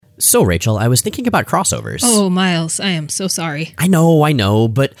So, Rachel, I was thinking about crossovers. Oh, Miles, I am so sorry. I know,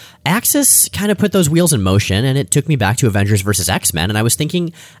 but Axis kind of put those wheels in motion, and it took me back to Avengers vs. X-Men, and I was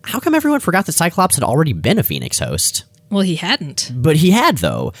thinking, how come everyone forgot that Cyclops had already been a Phoenix host? Well, he hadn't. But he had,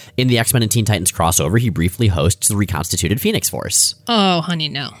 though. In the X-Men and Teen Titans crossover, he briefly hosts the reconstituted Phoenix Force. Oh, honey,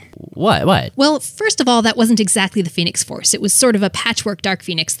 no. What? Well, first of all, that wasn't exactly the Phoenix Force. It was sort of a patchwork Dark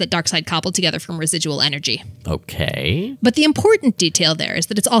Phoenix that Darkseid cobbled together from residual energy. Okay. But the important detail there is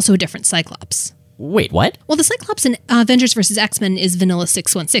that it's also a different Cyclops. Wait, what? Well, the Cyclops in Avengers vs. X-Men is vanilla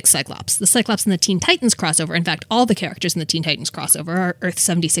 616 Cyclops. The Cyclops in the Teen Titans crossover, in fact, all the characters in the Teen Titans crossover are Earth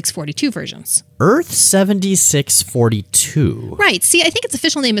 7642 versions. Earth 7642? Right. See, I think its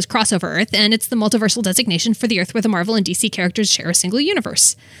official name is Crossover Earth, and it's the multiversal designation for the Earth where the Marvel and DC characters share a single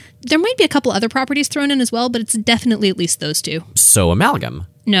universe. There might be a couple other properties thrown in as well, but it's definitely at least those two. So, Amalgam?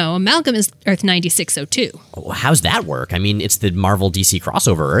 No, Amalgam is Earth 9602. How's that work? I mean, it's the Marvel DC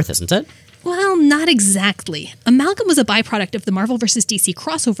crossover Earth, isn't it? Well, not exactly. Amalgam was a byproduct of the Marvel vs. DC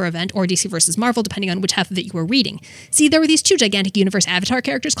crossover event, or DC vs. Marvel, depending on which half of it you were reading. See, there were these two gigantic universe avatar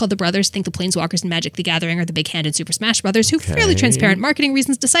characters called the Brothers, think the Planeswalkers in Magic the Gathering or the Big Hand in Super Smash Brothers, who, for fairly transparent marketing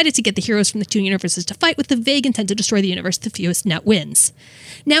reasons, decided to get the heroes from the two universes to fight with the vague intent to destroy the universe. The fewest net wins.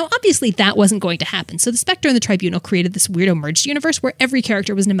 Now, obviously, that wasn't going to happen, so the Spectre and the Tribunal created this weirdo merged universe where every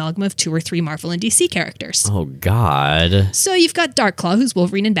character was an amalgam of 2 or 3 Marvel and DC characters. Oh, God. So you've got Darkclaw, who's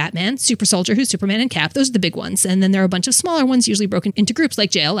Wolverine and Batman, Super Soldier, who's Superman and Cap. Those are the big ones. And then there are a bunch of smaller ones, usually broken into groups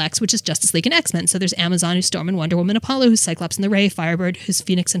like JLX, which is Justice League and X-Men. So there's Amazon, who's Storm and Wonder Woman, Apollo, who's Cyclops and the Ray, Firebird, who's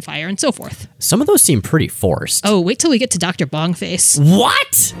Phoenix and Fire, and so forth. Some of those seem pretty forced. Oh, wait till we get to Dr. Bongface.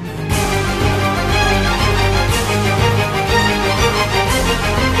 What?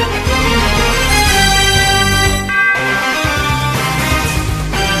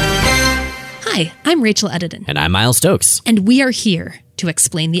 Hi, I'm Rachel Edidin. And I'm Miles Stokes. And we are here to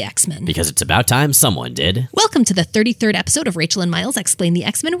explain the X-Men. Because it's about time someone did. Welcome to the 33rd episode of Rachel and Miles Explain the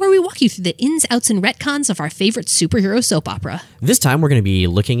X-Men, where we walk you through the ins, outs, and retcons of our favorite superhero soap opera. This time we're going to be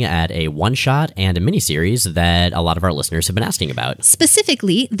looking at a one-shot and a miniseries that a lot of our listeners have been asking about.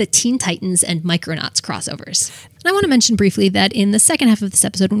 Specifically, the Teen Titans and Micronauts crossovers. And I want to mention briefly that in the second half of this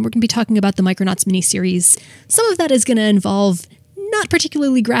episode, when we're going to be talking about the Micronauts miniseries, some of that is going to involve not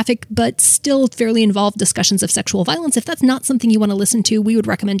particularly graphic, but still fairly involved discussions of sexual violence. If that's not something you want to listen to, we would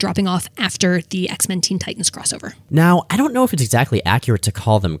recommend dropping off after the X-Men Teen Titans crossover. Now, I don't know if it's exactly accurate to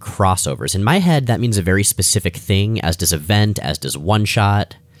call them crossovers. In my head, that means a very specific thing, as does event, as does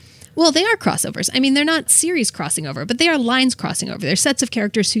one-shot. Well, they are crossovers. I mean, they're not series crossing over, but they are lines crossing over. They're sets of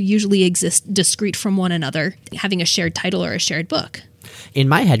characters who usually exist discrete from one another, having a shared title or a shared book. In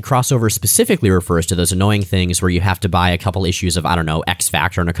my head, crossover specifically refers to those annoying things where you have to buy a couple issues of, X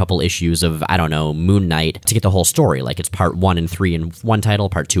Factor and a couple issues of, Moon Knight to get the whole story. Like it's part 1 and 3 in one title,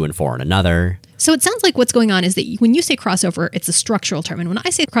 part 2 and 4 in another. So it sounds like what's going on is that when you say crossover, it's a structural term. And when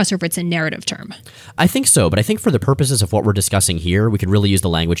I say crossover, it's a narrative term. I think so, but I think for the purposes of what we're discussing here, we could really use the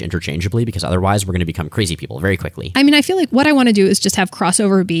language interchangeably because otherwise we're going to become crazy people very quickly. I mean, I feel like what I want to do is just have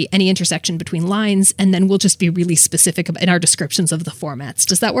crossover be any intersection between lines, and then we'll just be really specific in our descriptions of the formats.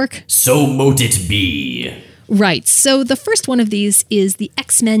 Does that work? So mote it be. Right. So the first one of these is the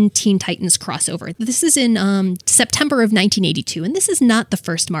X-Men Teen Titans crossover. This is in September of 1982, and this is not the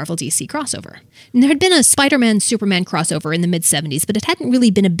first Marvel DC crossover. And there had been a Spider-Man-Superman crossover in the mid-70s, but it hadn't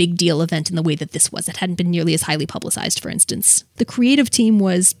really been a big deal event in the way that this was. It hadn't been nearly as highly publicized, for instance. The creative team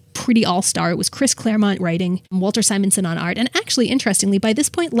was pretty all-star. It was Chris Claremont writing, Walter Simonson on art, and actually, interestingly, by this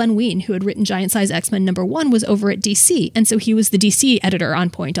point, Len Wein, who had written Giant Size X-Men #1, was over at DC, and so he was the DC editor on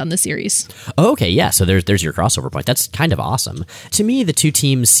point on the series. Oh, okay, yeah, so there's your crossover point. That's kind of awesome. To me, the two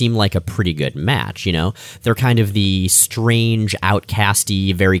teams seem like a pretty good match, you know? They're kind of the strange,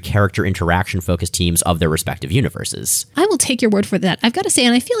 outcasty, very character interaction-focused teams of their respective universes. I will take your word for that. I've got to say,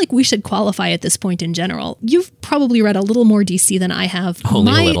 and I feel like we should qualify at this point in general. You've probably read a little more DC than I have.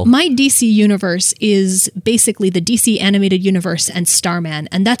 Only a little. My DC universe is basically the DC animated universe and Starman,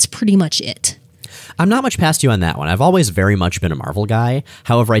 and that's pretty much it. I'm not much past you on that one. I've always very much been a Marvel guy.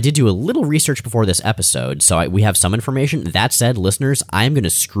 However, I did do a little research before this episode, so we have some information. That said, listeners, I'm going to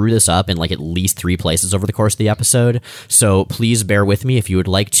screw this up in like at least 3 places over the course of the episode, so please bear with me if you would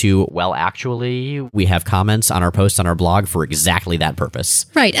like to. Well, actually, we have comments on our posts on our blog for exactly that purpose.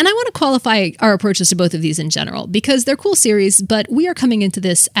 Right, and I want to qualify our approaches to both of these in general, because they're cool series, but we are coming into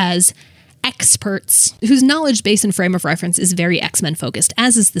this as experts whose knowledge base and frame of reference is very X-Men focused,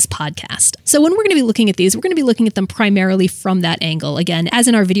 as is this podcast. So when we're going to be looking at these, we're going to be looking at them primarily from that angle. Again, as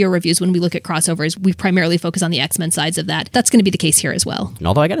in our video reviews, when we look at crossovers, we primarily focus on the X-Men sides of that. That's going to be the case here as well. And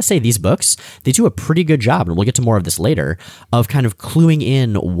although I got to say, these books, they do a pretty good job, and we'll get to more of this later, of kind of cluing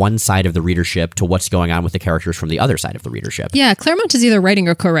in one side of the readership to what's going on with the characters from the other side of the readership. Yeah, Claremont is either writing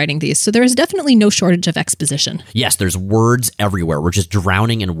or co-writing these, so there is definitely no shortage of exposition. Yes, there's words everywhere. We're just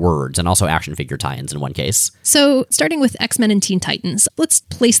drowning in words, and also action figure tie-ins in one case. So, starting with X-Men and Teen Titans, let's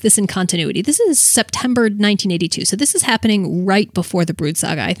place this in continuity. This is September 1982, so this is happening right before the Brood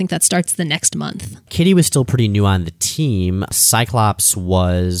Saga. I think that starts the next month. Kitty was still pretty new on the team. Cyclops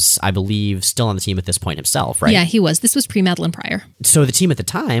was, I believe, still on the team at this point himself, right? Yeah, he was. This was pre-Madeline Pryor. So the team at the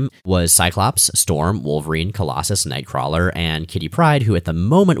time was Cyclops, Storm, Wolverine, Colossus, Nightcrawler, and Kitty Pryde, who at the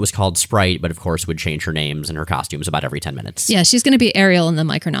moment was called Sprite, but of course would change her names and her costumes about every 10 minutes. Yeah, she's going to be Ariel in the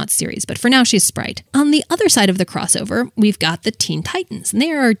Micronauts series, but for now she's Sprite. On the other side of the crossover, we've got the Teen Titans, and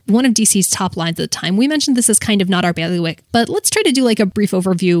they are one of DC's top lines at the time. We mentioned this as kind of not our bailiwick, but let's try to do like a brief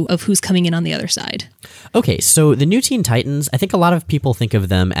overview of who's coming in on the other side. Okay, so the new Teen Titans, I think a lot of people think of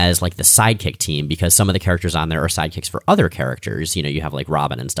them as like the sidekick team because some of the characters on there are sidekicks for other characters. You know, you have like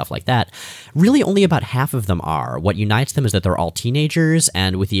Robin and stuff like that. Really, only about half of them are. What unites them is that they're all teenagers,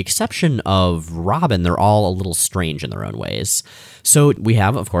 and with the exception of Robin, they're all a little strange in their own ways. So we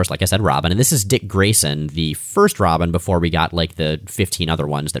have, of course, like I said, Robin, and this is Dick Grayson, the first Robin before we got like the 15 other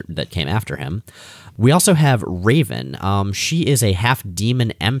ones that came after him. We also have Raven. She is a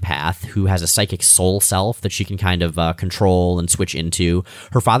half-demon empath who has a psychic soul self that she can kind of control and switch into.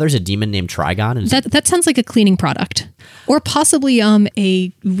 Her father's a demon named Trigon. And that sounds like a cleaning product. Or possibly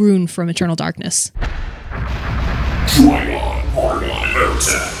a rune from Eternal Darkness.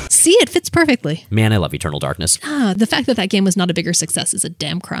 See, it fits perfectly. Man, I love Eternal Darkness. The fact that game was not a bigger success is a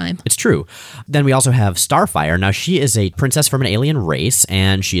damn crime. It's true. Then we also have Starfire. Now, she is a princess from an alien race,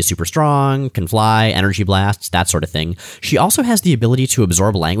 and she is super strong, can fly, energy blasts, that sort of thing. She also has the ability to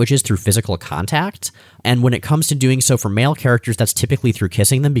absorb languages through physical contact, and when it comes to doing so for male characters, that's typically through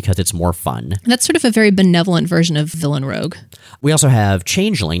kissing them because it's more fun. That's sort of a very benevolent version of Villain Rogue. We also have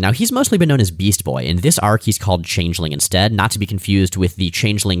Changeling. Now, he's mostly been known as Beast Boy. In this arc, he's called Changeling instead, not to be confused with the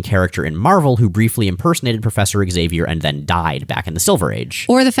Changeling character in Marvel who briefly impersonated Professor Xavier and then died back in the Silver Age.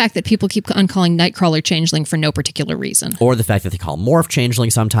 Or the fact that people keep on calling Nightcrawler Changeling for no particular reason. Or the fact that they call Morph Changeling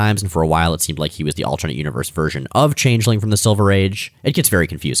sometimes, and for a while it seemed like he was the alternate universe version of Changeling from the Silver Age. It gets very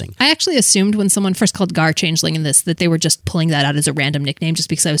confusing. I actually assumed when someone first called Gar Changeling in this that they were just pulling that out as a random nickname just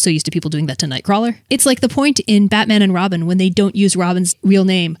because I was so used to people doing that to Nightcrawler. It's like the point in Batman and Robin when they don't use Robin's real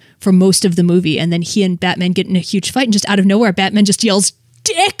name for most of the movie, and then he and Batman get in a huge fight, and just out of nowhere, Batman just yells,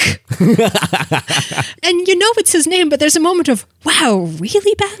 Dick! And you know it's his name, but there's a moment of, wow,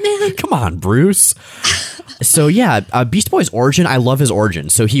 really, Batman? Come on, Bruce. So yeah, Beast Boy's origin, I love his origin.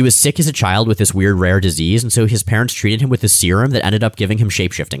 So he was sick as a child with this weird rare disease, and so his parents treated him with this serum that ended up giving him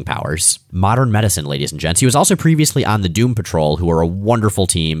shape-shifting powers. Modern medicine, ladies and gents. He was also previously on the Doom Patrol, who are a wonderful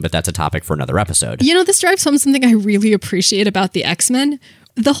team, but that's a topic for another episode. You know, this drives home something I really appreciate about the X-Men.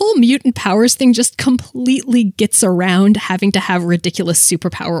 The whole mutant powers thing just completely gets around having to have ridiculous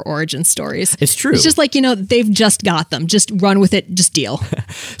superpower origin stories. It's true. It's just like, you know, they've just got them. Just run with it. Just deal.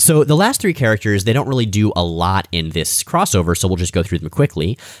 So the last three characters, they don't really do a lot in this crossover, so we'll just go through them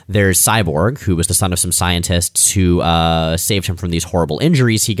quickly. There's Cyborg, who was the son of some scientists who saved him from these horrible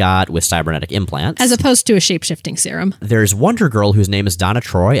injuries he got with cybernetic implants. As opposed to a shape-shifting serum. There's Wonder Girl, whose name is Donna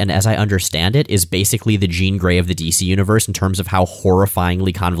Troy, and as I understand it, is basically the Jean Grey of the DC universe in terms of how horrifying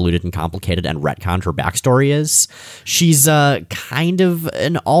convoluted and complicated and retconned her backstory is. She's kind of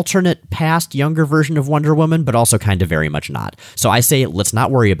an alternate past younger version of Wonder Woman, but also kind of very much not. So I say, let's not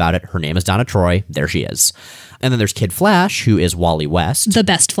worry about it. Her name is Donna Troy. There she is. And then there's Kid Flash, who is Wally West. The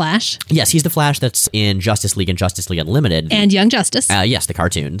best Flash. Yes, he's the Flash that's in Justice League and Justice League Unlimited. And Young Justice. Yes, the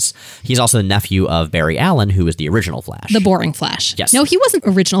cartoons. He's also the nephew of Barry Allen, who is the original Flash. The boring Flash. Yes. No, he wasn't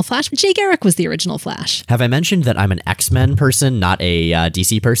original Flash. Jay Garrick was the original Flash. Have I mentioned that I'm an X-Men person, not a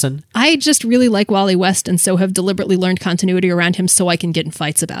DC person? I just really like Wally West, and so have deliberately learned continuity around him so I can get in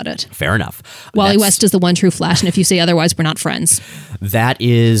fights about it. Fair enough. Wally West is the one true Flash, and if you say otherwise, we're not friends. That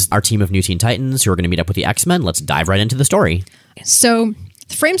is our team of New Teen Titans who are going to meet up with the X-Men. Let's dive right into the story. So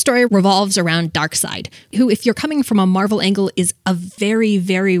The frame story revolves around Darkseid, who, if you're coming from a Marvel angle, is a very,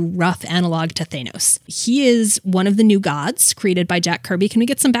 very rough analog to Thanos. He is one of the new gods created by Jack Kirby. Can we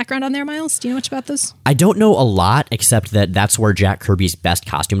get some background on there, Miles? Do you know much about those? I don't know a lot, except that that's where Jack Kirby's best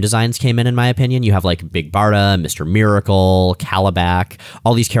costume designs came in my opinion. You have like Big Barda, Mr. Miracle, Calabac,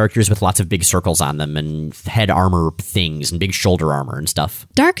 all these characters with lots of big circles on them and head armor things and big shoulder armor and stuff.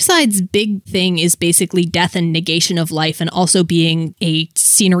 Darkseid's big thing is basically death and negation of life, and also being a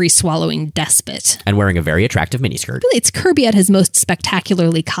scenery-swallowing despot. And wearing a very attractive miniskirt. Really, it's Kirby at his most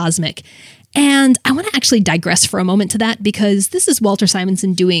spectacularly cosmic. And I want to actually digress for a moment to that, because this is Walter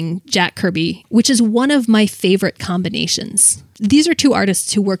Simonson doing Jack Kirby, which is one of my favorite combinations. These are two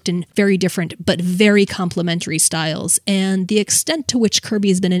artists who worked in very different but very complementary styles, and the extent to which Kirby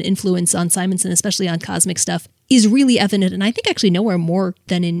has been an influence on Simonson, especially on cosmic stuff, is really evident, and I think actually nowhere more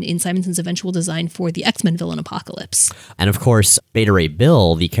than in Simonson's eventual design for the X-Men villain Apocalypse. And of course, Beta Ray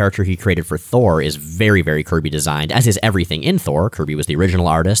Bill, the character he created for Thor, is very, very Kirby designed, as is everything in Thor. Kirby was the original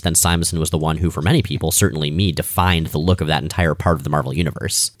artist, and Simonson was the one who, for many people, certainly me, defined the look of that entire part of the Marvel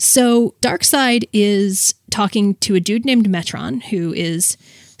Universe. So Darkseid is talking to a dude named Metron, who is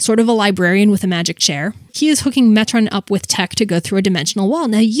sort of a librarian with a magic chair. He is hooking Metron up with tech to go through a dimensional wall.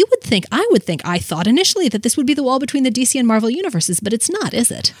 Now, I thought initially that this would be the wall between the DC and Marvel universes, but it's not, is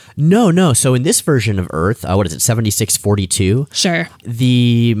it? No. So in this version of Earth, 7642? Sure.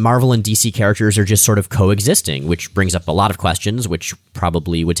 The Marvel and DC characters are just sort of coexisting, which brings up a lot of questions, which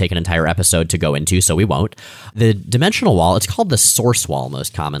probably would take an entire episode to go into, so we won't. The dimensional wall, it's called the source wall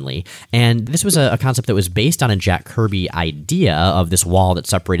most commonly, and this was a concept that was based on a Jack Kirby idea of this wall that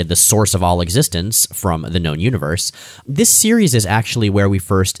separated the source of all existence from the known universe. This series is actually where we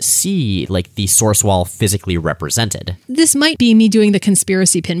first see like the source wall physically represented. This might be me doing the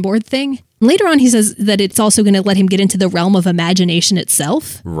conspiracy pinboard thing. Later on, he says that it's also going to let him get into the realm of imagination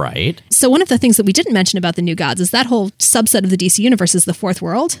itself. Right. So one of the things that we didn't mention about the New Gods is that whole subset of the DC universe is the Fourth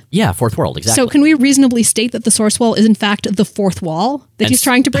World. Yeah, Fourth World, exactly. So can we reasonably state that the Source Wall is in fact the fourth wall that he's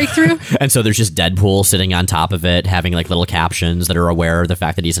trying to break through? And so there's just Deadpool sitting on top of it, having like little captions that are aware of the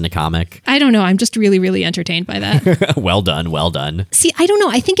fact that he's in a comic. I don't know. I'm just really, really entertained by that. Well done. See, I don't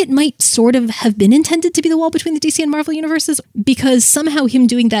know. I think it might sort of have been intended to be the wall between the DC and Marvel universes, because somehow him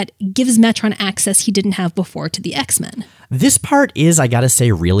doing that gives Metron access he didn't have before to the X-Men. This part is, I gotta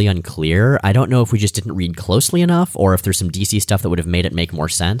say, really unclear. I don't know if we just didn't read closely enough, or if there's some DC stuff that would have made it make more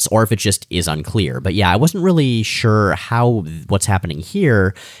sense, or if it just is unclear. But yeah, I wasn't really sure how what's happening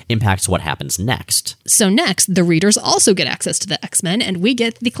here impacts what happens next. So next, the readers also get access to the X-Men, and we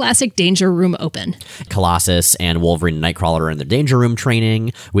get the classic Danger Room open. Colossus and Wolverine and Nightcrawler are in their Danger Room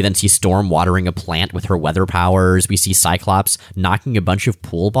training. We then see Storm watering a plant with her weather powers. We see Cyclops knocking a bunch of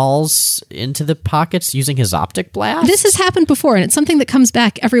pool balls into the pockets using his optic blast. This has happened before, and it's something that comes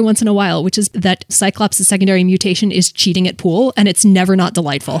back every once in a while, which is that Cyclops' secondary mutation is cheating at pool, and it's never not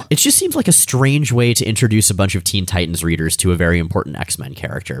delightful. It just seems like a strange way to introduce a bunch of Teen Titans readers to a very important X-Men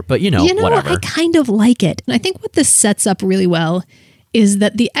character, but whatever. I kind of like it. And I think what this sets up really well is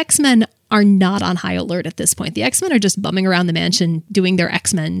that the X-Men are not on high alert at this point. The X-Men are just bumming around the mansion doing their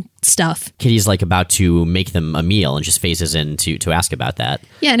X-Men stuff. Kitty's like about to make them a meal and just phases in to ask about that.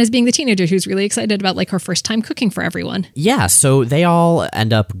 Yeah, and as being the teenager who's really excited about like her first time cooking for everyone. Yeah, so they all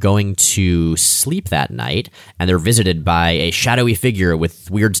end up going to sleep that night, and they're visited by a shadowy figure with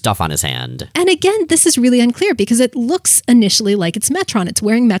weird stuff on his hand. And again, this is really unclear because it looks initially like it's Metron. It's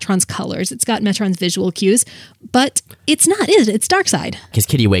wearing Metron's colors. It's got Metron's visual cues, but it's not, is it? It's Darkseid. Because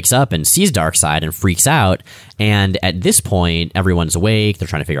Kitty wakes up and sees Darkseid and freaks out, and at this point, everyone's awake. They're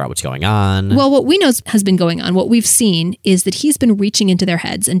trying to figure out what's going on. Well, what we know has been going on, what we've seen, is that he's been reaching into their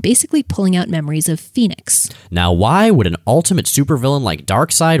heads and basically pulling out memories of Phoenix. Now, why would an ultimate supervillain like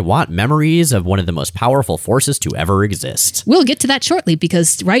Darkseid want memories of one of the most powerful forces to ever exist? We'll get to that shortly,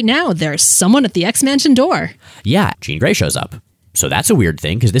 because right now, there's someone at the X-Mansion door. Yeah, Jean Grey shows up. So that's a weird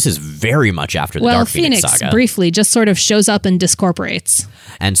thing, because this is very much after the Dark Phoenix saga. Briefly just sort of shows up and discorporates.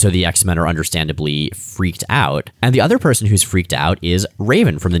 And so the X-Men are understandably freaked out. And the other person who's freaked out is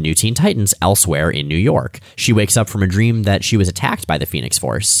Raven from the New Teen Titans elsewhere in New York. She wakes up from a dream that she was attacked by the Phoenix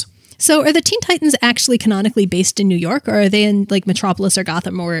Force. So are the Teen Titans actually canonically based in New York, or are they in like Metropolis or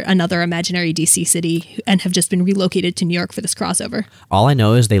Gotham or another imaginary DC city and have just been relocated to New York for this crossover? All I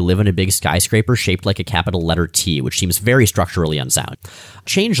know is they live in a big skyscraper shaped like a capital letter T, which seems very structurally unsound.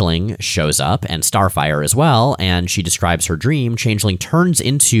 Changeling shows up, and Starfire as well, and she describes her dream. Changeling turns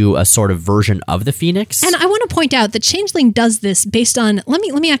into a sort of version of the Phoenix. And I want to point out that Changeling does this based on, let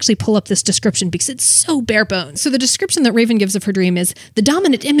me actually pull up this description because it's so bare bones. So the description that Raven gives of her dream is, the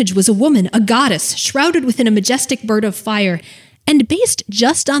dominant image was a woman, a goddess, shrouded within a majestic bird of fire. And based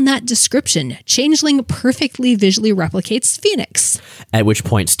just on that description, Changeling perfectly visually replicates Phoenix. At which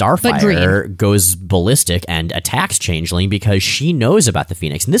point Starfire goes ballistic and attacks Changeling because she knows about the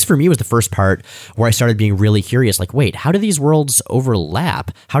Phoenix. And this for me was the first part where I started being really curious, like, wait, how do these worlds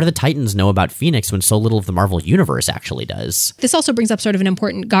overlap? How do the Titans know about Phoenix when so little of the Marvel Universe actually does? This also brings up sort of an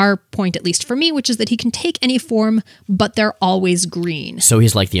important Gar point, at least for me, which is that he can take any form, but they're always green. So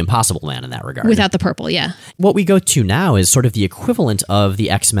he's like the Impossible Man in that regard. Without the purple, yeah. What we go to now is sort of the equivalent of the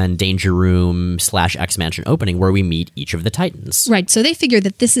X-Men Danger Room / X-Mansion opening where we meet each of the Titans. Right, so they figure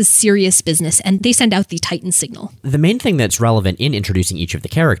that this is serious business and they send out the Titan signal. The main thing that's relevant in introducing each of the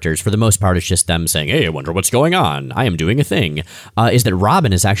characters, for the most part, is just them saying, hey, I wonder what's going on. I am doing a thing. Is that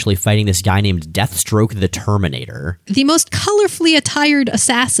Robin is actually fighting this guy named Deathstroke the Terminator. The most colorfully attired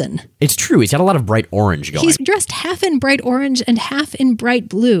assassin. It's true, he's got a lot of bright orange going. He's dressed half in bright orange and half in bright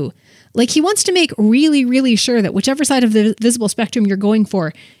blue. Like, he wants to make really, really sure that whichever side of the visible spectrum you're going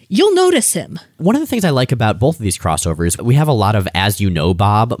for, you'll notice him. One of the things I like about both of these crossovers, we have a lot of as you know,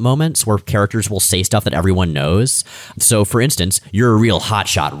 Bob moments where characters will say stuff that everyone knows. So, for instance, you're a real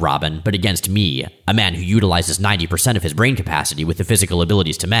hotshot, Robin, but against me, a man who utilizes 90% of his brain capacity with the physical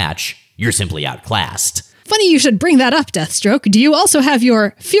abilities to match, you're simply outclassed. Funny you should bring that up, Deathstroke. Do you also have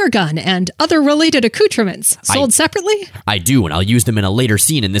your fear gun and other related accoutrements sold separately? I do, and I'll use them in a later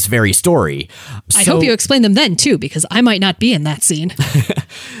scene in this very story. I hope you explain them then, too, because I might not be in that scene.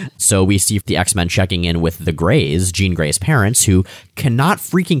 So we see the X-Men checking in with the Greys, Jean Grey's parents, who cannot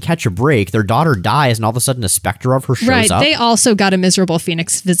freaking catch a break. Their daughter dies, and all of a sudden a specter of her shows up. They also got a miserable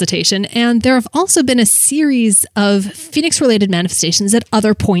Phoenix visitation, and there have also been a series of Phoenix-related manifestations at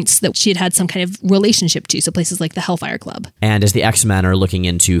other points that she had some kind of relationship to, so places like the Hellfire Club. And as the X-Men are looking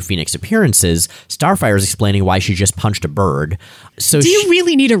into Phoenix appearances, Starfire is explaining why she just punched a bird. So do you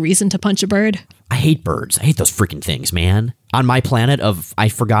really need a reason to punch a bird? I hate birds. I hate those freaking things, man. On my planet of, I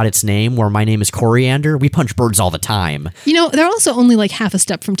forgot its name, where my name is Coriander, we punch birds all the time. You know, they're also only like half a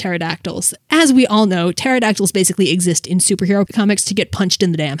step from pterodactyls. As we all know, pterodactyls basically exist in superhero comics to get punched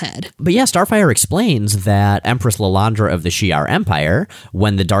in the damn head. But yeah, Starfire explains that Empress Lilandra of the Shi'ar Empire,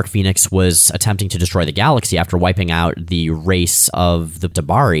 when the Dark Phoenix was attempting to destroy the galaxy after wiping out the race of the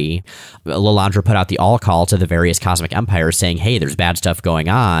Dabari, Lilandra put out the all-call to the various cosmic empires saying, hey, there's bad stuff going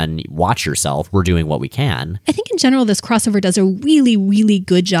on, watch yourself, we're doing what we can. I think in general, this crossover does a really, really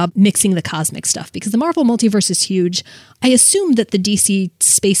good job mixing the cosmic stuff because the Marvel multiverse is huge. I assume that the DC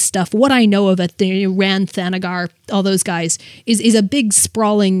space stuff, what I know of it, the Rand, Thanagar, all those guys, is a big,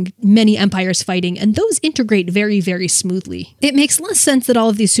 sprawling, many empires fighting, and those integrate very, very smoothly. It makes less sense that all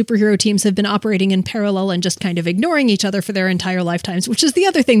of these superhero teams have been operating in parallel and just kind of ignoring each other for their entire lifetimes, which is the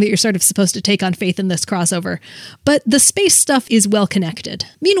other thing that you're sort of supposed to take on faith in this crossover. But the space stuff is well connected.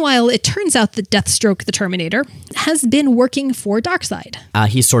 Meanwhile, it turns out that Deathstroke the Terminator has been working for Darkseid.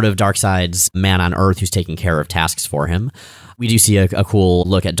 He's sort of Darkseid's man on Earth who's taking care of tasks for him. We do see a cool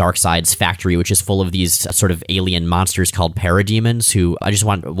look at Darkseid's factory, which is full of these sort of alien monsters called parademons, who I just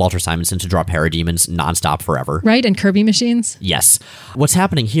want Walter Simonson to draw parademons nonstop forever. Right, and Kirby machines? Yes. What's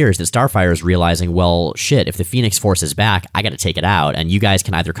happening here is that Starfire is realizing, well, shit, if the Phoenix Force is back, I gotta take it out, and you guys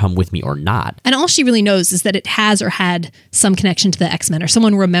can either come with me or not. And all she really knows is that it has or had some connection to the X-Men, or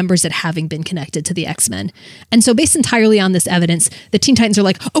someone remembers it having been connected to the X-Men. And so based entirely on this evidence, the Teen Titans are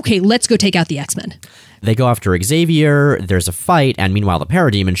like, okay, let's go take out the X-Men. They go after Xavier, there's a fight, and meanwhile the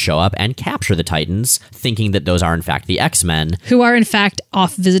Parademons show up and capture the Titans, thinking that those are in fact the X-Men. Who are in fact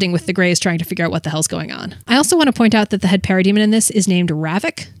off visiting with the Greys trying to figure out what the hell's going on. I also want to point out that the head Parademon in this is named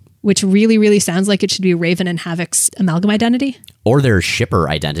Ravik, which really, really sounds like it should be Raven and Havoc's amalgam identity. Or their shipper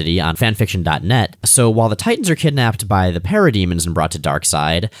identity on fanfiction.net. So while the Titans are kidnapped by the Parademons and brought to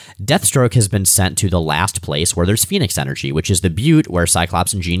Darkseid, Deathstroke has been sent to the last place where there's Phoenix energy, which is the Butte where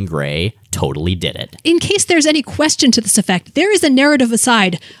Cyclops and Jean Grey totally did it. In case there's any question to this effect, there is a narrative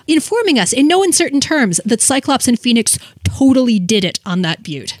aside informing us in no uncertain terms that Cyclops and Phoenix totally did it on that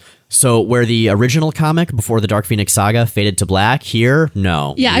Butte. So where the original comic before the Dark Phoenix saga faded to black, here,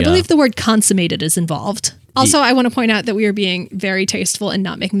 no. Yeah, I believe the word consummated is involved. Also, I want to point out that we are being very tasteful and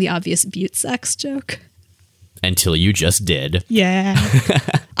not making the obvious Butte sex joke. Until you just did. Yeah.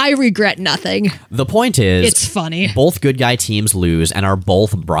 I regret nothing. The point is, it's funny. Both good guy teams lose and are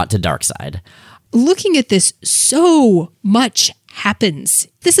both brought to Darkseid. Looking at this, so much happens.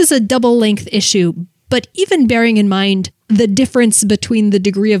 This is a double-length issue, but even bearing in mind the difference between the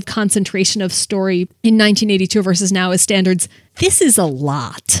degree of concentration of story in 1982 versus now as standards, this is a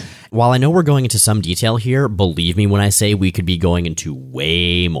lot. While I know we're going into some detail here, believe me when I say we could be going into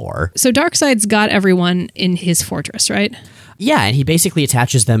way more. So Darkseid's got everyone in his fortress, right? Yeah, and he basically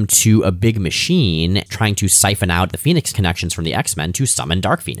attaches them to a big machine trying to siphon out the Phoenix connections from the X-Men to summon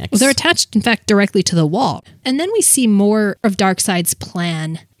Dark Phoenix. Well, they're attached, in fact, directly to the wall. And then we see more of Darkseid's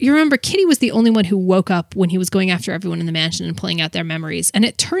plan. You remember, Kitty was the only one who woke up when he was going after everyone in the mansion and pulling out their memories. And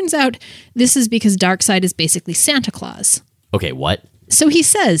it turns out this is because Darkseid is basically Santa Claus. Okay, what? So he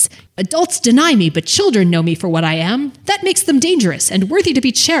says, adults deny me, but children know me for what I am. That makes them dangerous and worthy to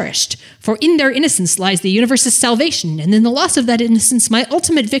be cherished. For in their innocence lies the universe's salvation, and in the loss of that innocence, my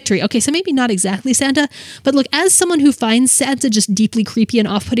ultimate victory. Okay, so maybe not exactly Santa, but look, as someone who finds Santa just deeply creepy and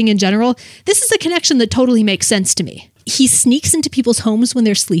off-putting in general, this is a connection that totally makes sense to me. He sneaks into people's homes when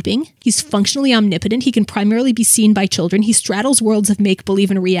they're sleeping. He's functionally omnipotent. He can primarily be seen by children. He straddles worlds of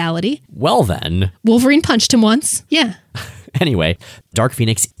make-believe and reality. Well then. Wolverine punched him once. Yeah. Anyway, Dark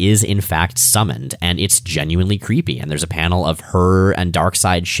Phoenix is in fact summoned, and it's genuinely creepy. And there's a panel of her and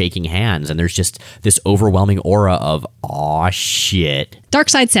Darkseid shaking hands, and there's just this overwhelming aura of, aw, shit.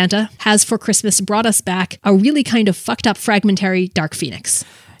 Darkseid Santa has for Christmas brought us back a really kind of fucked up fragmentary Dark Phoenix.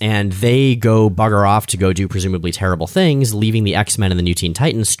 And they go bugger off to go do presumably terrible things, leaving the X-Men and the New Teen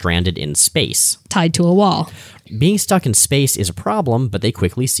Titans stranded in space. Tied to a wall. Being stuck in space is a problem, but they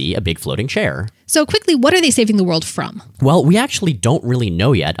quickly see a big floating chair. So quickly, what are they saving the world from? Well, we actually don't really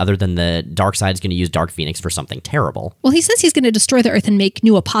know yet, other than the Darkseid's going to use Dark Phoenix for something terrible. Well, he says he's going to destroy the Earth and make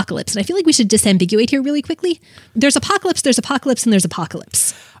new apocalypse, and I feel like we should disambiguate here really quickly. There's apocalypse, and there's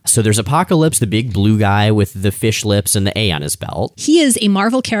apocalypse. So there's Apocalypse, the big blue guy with the fish lips and the A on his belt. He is a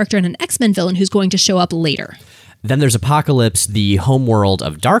Marvel character and an X-Men villain who's going to show up later. Then there's Apocalypse, the homeworld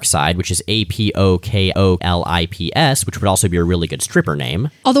of Darkseid, which is Apokolips, which would also be a really good stripper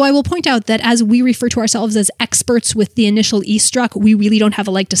name. Although I will point out that as we refer to ourselves as experts with the initial E struck, we really don't have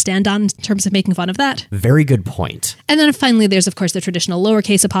a leg to stand on in terms of making fun of that. Very good point. And then finally, there's, of course, the traditional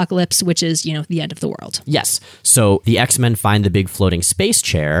lowercase apocalypse, which is, the end of the world. Yes. So the X-Men find the big floating space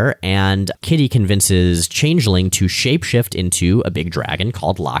chair, and Kitty convinces Changeling to shapeshift into a big dragon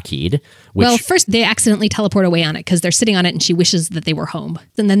called Lockheed. Well, first they accidentally teleport away on it because they're sitting on it and she wishes that they were home.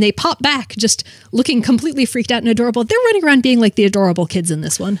 And then they pop back, just looking completely freaked out and adorable. They're running around being like the adorable kids in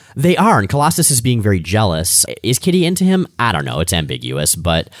this one. They are, and Colossus is being very jealous. Is Kitty into him? I don't know. It's ambiguous,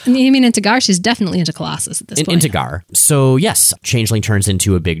 but... You mean into Gar? She's definitely into Colossus at this point. Into Gar. So yes, Changeling turns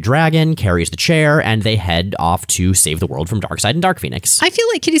into a big dragon, carries the chair, and they head off to save the world from Darkseid and Dark Phoenix. I feel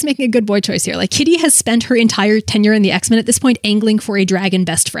like Kitty's making a good boy choice here. Like, Kitty has spent her entire tenure in the X-Men at this point angling for a dragon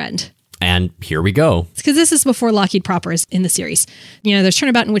best friend. And here we go. Because this is before Lockheed proper is in the series. There's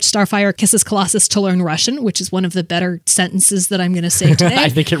Turnabout in which Starfire kisses Colossus to learn Russian, which is one of the better sentences that I'm going to say today. I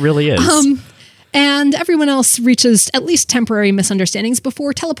think it really is. And everyone else reaches at least temporary misunderstandings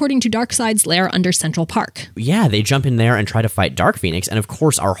before teleporting to Darkseid's lair under Central Park. Yeah, they jump in there and try to fight Dark Phoenix, and of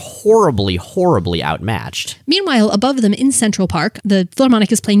course are horribly, horribly outmatched. Meanwhile, above them in Central Park, the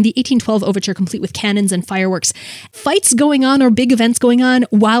Philharmonic is playing the 1812 Overture complete with cannons and fireworks. Fights going on or big events going on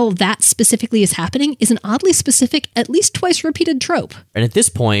while that specifically is happening is an oddly specific, at least twice repeated trope. And at this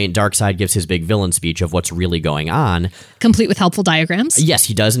point, Darkseid gives his big villain speech of what's really going on. Complete with helpful diagrams. Yes,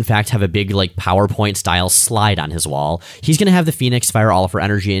 he does in fact have a big PowerPoint style slide on his wall. He's going to have the Phoenix fire all of her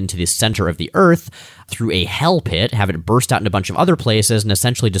energy into the center of the Earth through a hell pit, have it burst out in a bunch of other places, and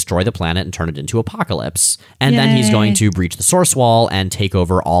essentially destroy the planet and turn it into Apocalypse. And then he's going to breach the Source Wall and take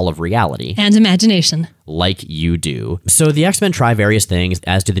over all of reality. And imagination. Like you do. So the X-Men try various things,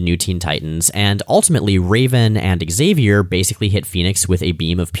 as do the New Teen Titans, and ultimately Raven and Xavier basically hit Phoenix with a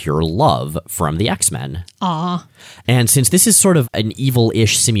beam of pure love from the X-Men. Aww. And since this is sort of an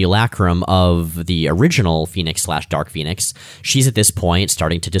evil-ish simulacrum of the original Phoenix/Dark Phoenix, she's at this point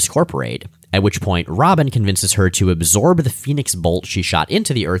starting to discorporate. At which point, Robin convinces her to absorb the Phoenix bolt she shot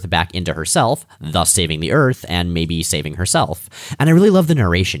into the Earth back into herself, thus saving the Earth and maybe saving herself. And I really love the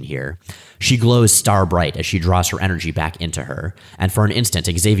narration here. She glows star bright as she draws her energy back into her, and for an instant,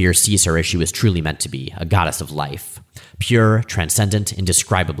 Xavier sees her as she was truly meant to be, a goddess of life. Pure, transcendent,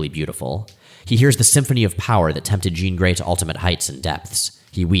 indescribably beautiful. He hears the symphony of power that tempted Jean Grey to ultimate heights and depths.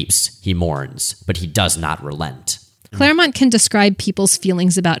 He weeps, he mourns, but he does not relent. Claremont can describe people's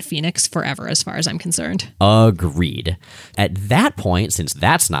feelings about Phoenix forever, as far as I'm concerned. Agreed. At that point, since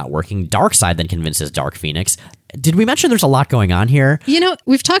that's not working, Darkseid then convinces Dark Phoenix. Did we mention there's a lot going on here?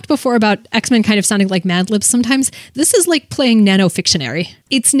 We've talked before about X-Men kind of sounding like Mad Libs sometimes. This is like playing nano-fictionary.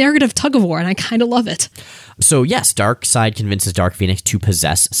 It's narrative tug-of-war, and I kind of love it. So yes, Darkseid convinces Dark Phoenix to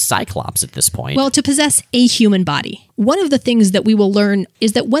possess Cyclops at this point. Well, to possess a human body. One of the things that we will learn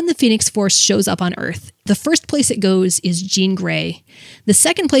is that when the Phoenix Force shows up on Earth, the first place it goes is Jean Grey. The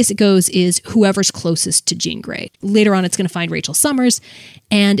second place it goes is whoever's closest to Jean Grey. Later on, it's going to find Rachel Summers,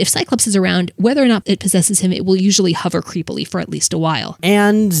 and if Cyclops is around, whether or not it possesses him, it will usually hover creepily for at least a while.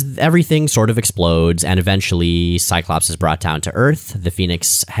 And everything sort of explodes, and eventually Cyclops is brought down to Earth. The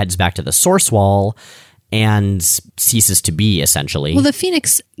Phoenix heads back to the Source Wall and ceases to be, essentially. Well, the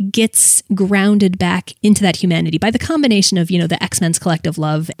Phoenix gets grounded back into that humanity by the combination of, the X-Men's collective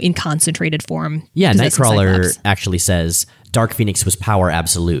love in concentrated form. Yeah, Nightcrawler actually says, Dark Phoenix was power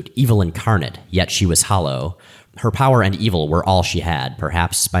absolute, evil incarnate, yet she was hollow. Her power and evil were all she had.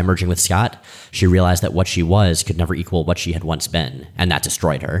 Perhaps by merging with Scott, she realized that what she was could never equal what she had once been, and that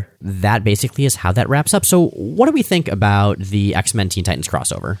destroyed her. That basically is how that wraps up. So what do we think about the X-Men Teen Titans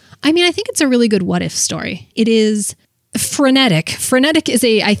crossover? I mean, I think it's a really good what-if story. It is frenetic. Frenetic is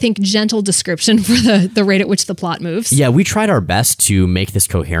I think, gentle description for the rate at which the plot moves. Yeah, we tried our best to make this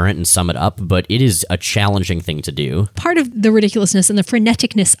coherent and sum it up, but it is a challenging thing to do. Part of the ridiculousness and the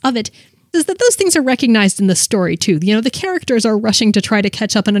freneticness of it is that those things are recognized in the story, too. The characters are rushing to try to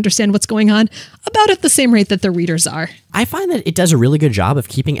catch up and understand what's going on about at the same rate that the readers are. I find that it does a really good job of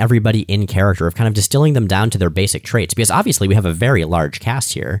keeping everybody in character, of kind of distilling them down to their basic traits, because obviously we have a very large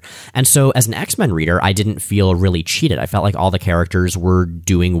cast here. And so as an X-Men reader, I didn't feel really cheated. I felt like all the characters were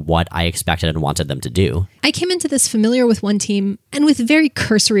doing what I expected and wanted them to do. I came into this familiar with one team and with very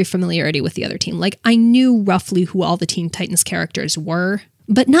cursory familiarity with the other team. Like, I knew roughly who all the Teen Titans characters were,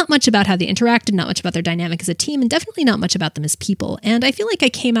 but not much about how they interacted, not much about their dynamic as a team, and definitely not much about them as people. And I feel like I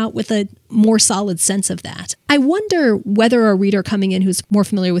came out with a more solid sense of that. I wonder whether a reader coming in who's more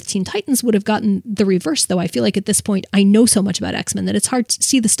familiar with Teen Titans would have gotten the reverse, though. I feel like at this point, I know so much about X-Men that it's hard to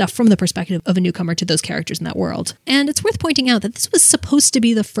see the stuff from the perspective of a newcomer to those characters in that world. And it's worth pointing out that this was supposed to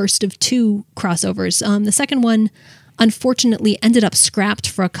be the first of two crossovers. The second one, unfortunately, ended up scrapped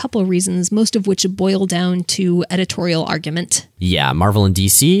for a couple of reasons, most of which boil down to editorial argument. Yeah, Marvel and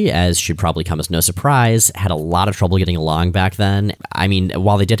DC, as should probably come as no surprise, had a lot of trouble getting along back then. I mean,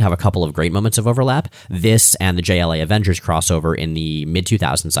 while they did have a couple of great moments of overlap, this and the JLA Avengers crossover in the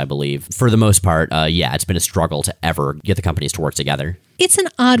mid-2000s, I believe, for the most part, it's been a struggle to ever get the companies to work together. It's an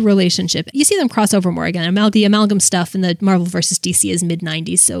odd relationship. You see them cross over more again. The amalgam stuff in the Marvel versus DC is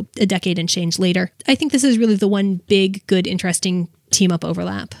mid-90s, so a decade and change later. I think this is really the one big, good, interesting team-up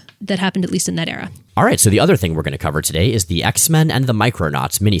overlap that happened, at least in that era. All right, so the other thing we're going to cover today is the X-Men and the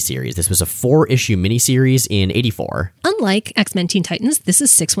Micronauts miniseries. This was a 4-issue miniseries in '84. Unlike X-Men Teen Titans, this is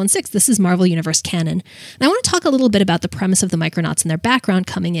 616. This is Marvel Universe canon. And I want to talk a little bit about the premise of the Micronauts and their background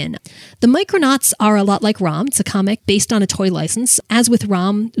coming in. The Micronauts are a lot like ROM. It's a comic based on a toy license. As with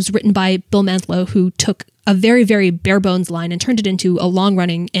ROM, it was written by Bill Mantlo, who took a very, very bare-bones line and turned it into a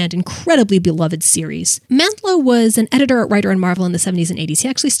long-running and incredibly beloved series. Mantlo was an editor at writer in Marvel in the 70s and 80s. He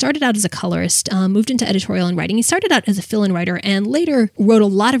actually started out as a colorist, moved into editorial and writing. He started out as a fill-in writer and later wrote a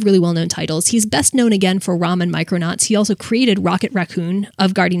lot of really well-known titles. He's best known again for ROM and Micronauts. He also created Rocket Raccoon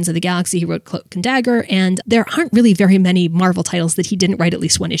of Guardians of the Galaxy. He wrote Cloak and Dagger, and there aren't really very many Marvel titles that he didn't write at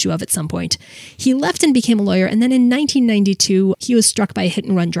least one issue of at some point. He left and became a lawyer, and then in 1992, he was struck by a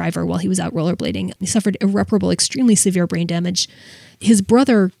hit-and-run driver while he was out rollerblading. He suffered irreparable, extremely severe brain damage. His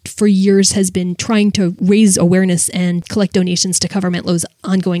brother, for years, has been trying to raise awareness and collect donations to cover Mantlo's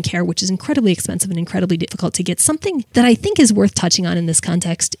ongoing care, which is incredibly expensive and incredibly difficult to get. Something that I think is worth touching on in this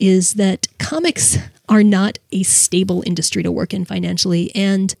context is that comics are not a stable industry to work in financially.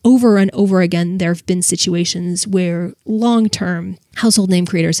 And over again, there have been situations where long-term household name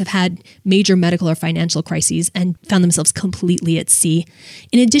creators have had major medical or financial crises and found themselves completely at sea.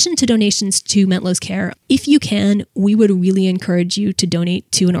 In addition to donations to Mantlo's care, if you can, we would really encourage you to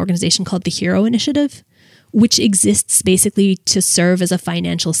donate to an organization called the Hero Initiative, which exists basically to serve as a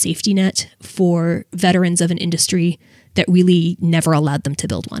financial safety net for veterans of an industry that really never allowed them to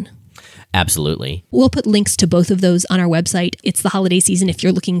build one. Absolutely. We'll put links to both of those on our website. It's the holiday season. If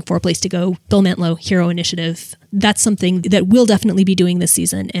you're looking for a place to go, Bill Mantlo, Hero Initiative, that's something that we'll definitely be doing this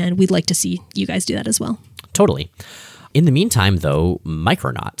season, and we'd like to see you guys do that as well. Totally. In the meantime, though,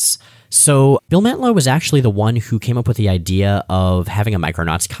 Micronauts. So Bill Mantlo was actually the one who came up with the idea of having a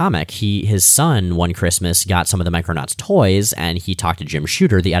Micronauts comic. His son, one Christmas, got some of the Micronauts toys, and he talked to Jim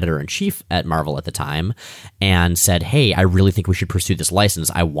Shooter, the editor-in-chief at Marvel at the time, and said, hey, I really think we should pursue this license.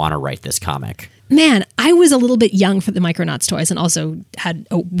 I want to write this comic. Man, I was a little bit young for the Micronauts toys and also had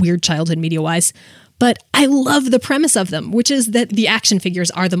a weird childhood media-wise. But I love the premise of them, which is that the action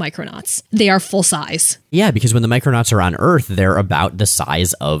figures are the Micronauts. They are full size. Yeah, because when the Micronauts are on Earth, they're about the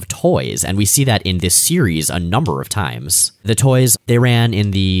size of toys. And we see that in this series a number of times. The toys, they ran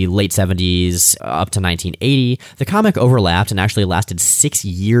in the late 70s up to 1980. The comic overlapped and actually lasted 6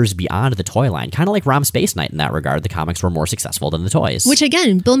 years beyond the toy line. Kind of like Rom Space Knight in that regard. The comics were more successful than the toys. Which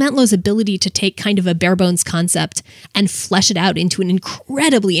again, Bill Mantlow's ability to take kind of a bare bones concept and flesh it out into an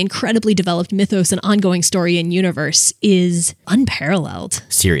incredibly developed mythos and ongoing story and universe is unparalleled.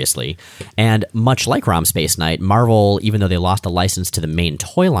 Seriously. And much like Rom Space Knight, Marvel, even though they lost the license to the main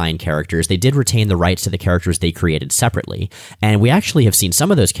toy line characters, they did retain the rights to the characters they created separately. And we actually have seen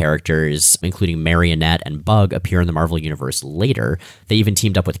some of those characters, including Marionette and Bug, appear in the Marvel Universe later. They even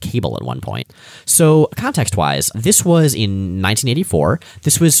teamed up with Cable at one point. So, context-wise, this was in 1984.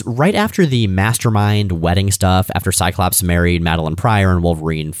 This was right after the Mastermind wedding stuff, after Cyclops married Madeline Pryor and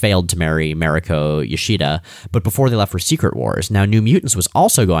Wolverine failed to marry Mariko Yoshida, but before they left for Secret Wars. Now, New Mutants was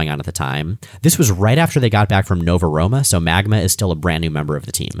also going on at the time. This was right after they got back from Nova Roma, so Magma is still a brand new member of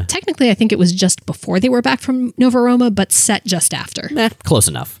the team. Technically, I think it was just before they were back from Nova Roma, but set just after. Close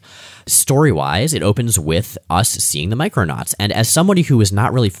enough. Story-wise, it opens with us seeing the Micronauts, and as somebody who was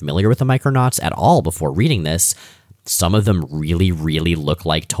not really familiar with the Micronauts at all before reading this, some of them really look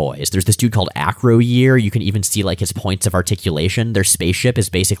like toys. There's this dude called Acro Year. You can even see like his points of articulation. Their spaceship is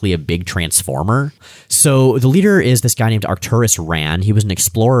basically a big transformer. So the leader is this guy named Arcturus Ran. He was an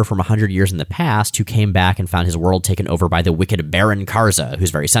explorer from 100 years in the past who came back and found his world taken over by the wicked Baron Karza, who's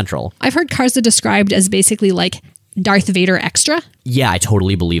very central. I've heard Karza described as basically like Darth Vader extra. Yeah, I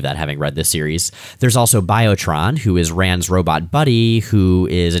totally believe that, having read this series. There's also Biotron, who is Rand's robot buddy, who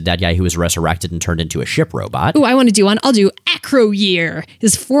is a dead guy who was resurrected and turned into a ship robot. Ooh, I want to do one. I'll do Acro Year,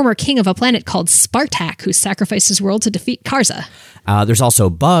 his former king of a planet called Spartak, who sacrificed his world to defeat Karza. There's also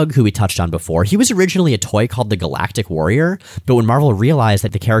Bug, who we touched on before. He was originally a toy called the Galactic Warrior, but when Marvel realized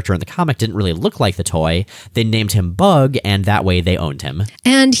that the character in the comic didn't really look like the toy, they named him Bug, and that way they owned him.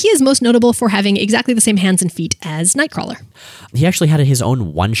 And he is most notable for having exactly the same hands and feet as Nightcrawler. He actually had his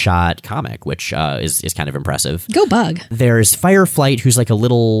own one-shot comic, which is kind of impressive. Go Bug. There's Fireflight, who's like a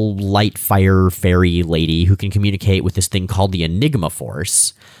little light fire fairy lady who can communicate with this thing called the Enigma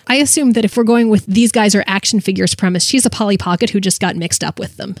Force. I assume that if we're going with these guys are action figures premise, she's a Polly Pocket who just got mixed up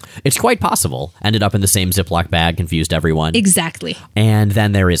with them. It's quite possible. Ended up in the same Ziploc bag, confused everyone. Exactly. And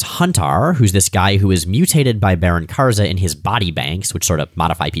then there is Huntar, who's this guy who is mutated by Baron Karza in his body banks, which sort of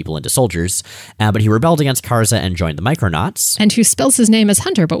modify people into soldiers. But he rebelled against Karza and joined the Micronauts. And who spells his name as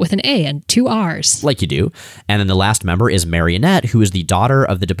Hunter, but with an A and 2 R's. Like you do. And then the last member is Marionette, who is the daughter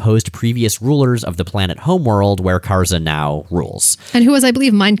of the deposed previous rulers of the planet Homeworld, where Karza now rules. And who was, I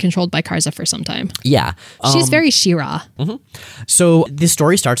believe, mind-controlled by Karza for some time. Yeah. She's very She-Ra. Mm-hmm. So this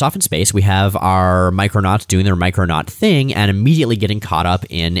story starts off in space. We have our Micronauts doing their Micronaut thing and immediately getting caught up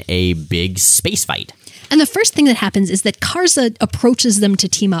in a big space fight. And the first thing that happens is that Karza approaches them to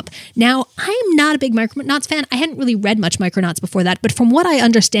team up. Now, I'm not a big Micronauts fan. I hadn't really read much Micronauts before that, but from what I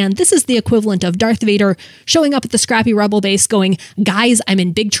understand, this is the equivalent of Darth Vader showing up at the Scrappy Rebel base going, "Guys, I'm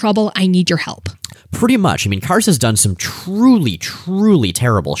in big trouble. I need your help." Pretty much. I mean, Karza's done some truly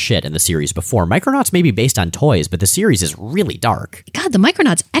terrible shit in the series before. Micronauts may be based on toys, but the series is really dark. God, the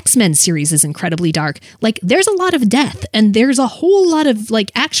Micronauts X-Men series is incredibly dark. Like, there's a lot of death, and there's a whole lot of,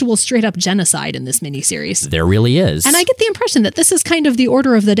 like, actual straight-up genocide in this miniseries. There really is. And I get the impression that this is kind of the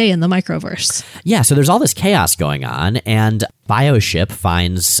order of the day in the Microverse. Yeah, so there's all this chaos going on, and Bioship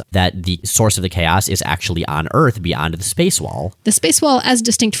finds that the source of the chaos is actually on Earth beyond the space wall. The space wall as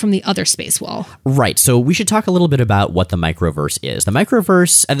distinct from the other space wall. Right, so we should talk a little bit about what the Microverse is. The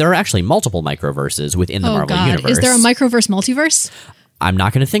Microverse, and there are actually multiple Microverses within the Marvel Universe. Is there a Microverse multiverse? I'm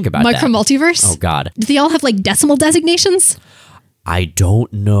not going to think about Micro that. Multiverse? Oh, God. Do they all have, like, decimal designations? I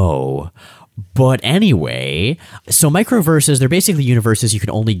don't know. But anyway, so microverses, they're basically universes you can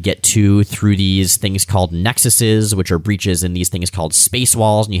only get to through these things called nexuses, which are breaches in these things called space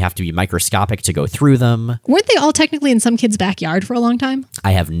walls, and you have to be microscopic to go through them. Weren't they all technically in some kid's backyard for a long time?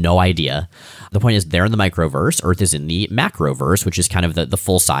 I have no idea. The point is, they're in the microverse. Earth is in the macroverse, which is kind of the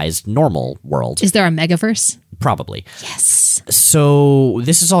full-sized normal world. Is there a megaverse? Probably. Yes. So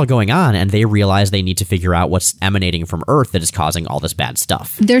this is all going on, and they realize they need to figure out what's emanating from Earth that is causing all this bad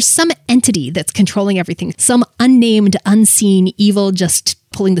stuff. There's some entity that's controlling everything. Some unnamed, unseen, evil, just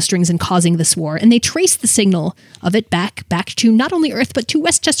pulling the strings and causing this war. And they trace the signal of it back to not only Earth, but to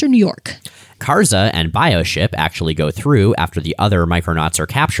Westchester, New York. Karza and Bioship actually go through after the other Micronauts are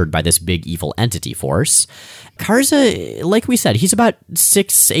captured by this big evil entity force. Karza, like we said, he's about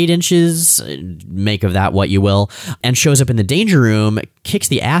 6-8 inches, make of that what you will, and shows up in the danger room, kicks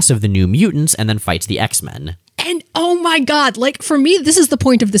the ass of the New Mutants, and then fights the X-Men. And oh my God, like for me, this is the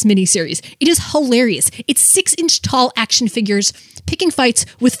point of this miniseries. It is hilarious. It's 6-inch tall action figures picking fights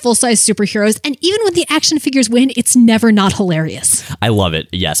with full-size superheroes. And even when the action figures win, it's never not hilarious. I love it.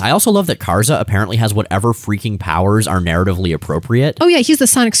 Yes. I also love that Karza apparently has whatever freaking powers are narratively appropriate. Oh yeah, he's the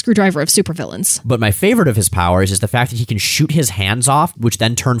sonic screwdriver of supervillains. But my favorite of his powers is the fact that he can shoot his hands off, which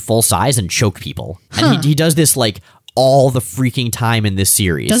then turn full size and choke people. And he does this like all the freaking time in this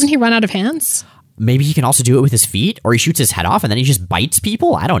series. Doesn't he run out of hands? Maybe he can also do it with his feet, or he shoots his head off and then he just bites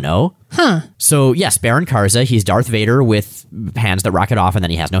people? I don't know. So yes, Baron Karza, he's Darth Vader with hands that rocket off and then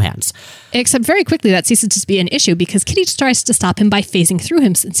he has no hands. Except very quickly that ceases to be an issue because Kitty tries to stop him by phasing through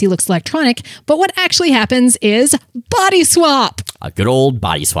him since he looks electronic. But what actually happens is body swap. A good old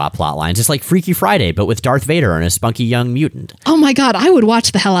body swap plot lines. It's like Freaky Friday, but with Darth Vader and a spunky young mutant. Oh my God, I would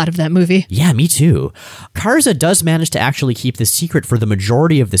watch the hell out of that movie. Yeah, me too. Karza does manage to actually keep this secret for the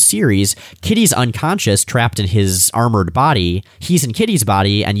majority of the series. Kitty's unconscious, trapped in his armored body. He's in Kitty's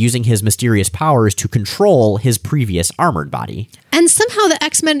body and using his mysterious powers to control his previous armored body. And somehow the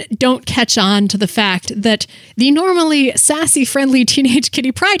X-Men don't catch on to the fact that the normally sassy, friendly teenage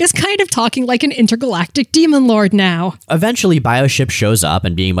Kitty Pryde is kind of talking like an intergalactic demon lord now. Eventually, Bioship shows up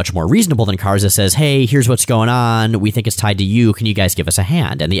and being much more reasonable than Karza says, hey, here's what's going on. We think it's tied to you. Can you guys give us a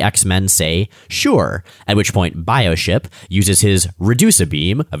hand? And the X-Men say, sure. At which point, Bioship uses his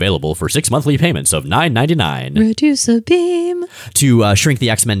Reduce-A-Beam, available for 6 monthly payments of $9.99. Reduce-A-Beam. To shrink the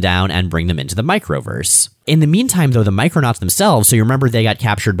X-Men down and bring them into the Microverse. In the meantime, though, the Micronauts themselves, so you remember they got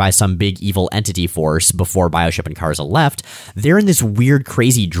captured by some big evil entity force before Bioship and Karza left, they're in this weird,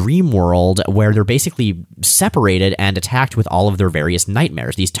 crazy dream world where they're basically separated and attacked with all of their various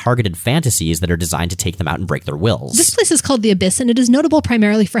nightmares, these targeted fantasies that are designed to take them out and break their wills. This place is called The Abyss, and it is notable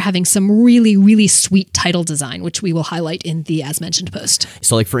primarily for having some really, really sweet title design, which we will highlight in the as mentioned post.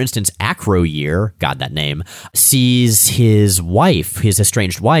 So, like, for instance, Acro Year, God, that name, sees his wife, his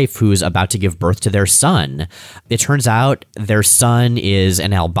estranged wife, who's about to give birth to their son. It turns out their son is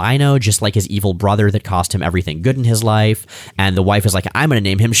an albino, just like his evil brother that cost him everything good in his life. And the wife is like, I'm going to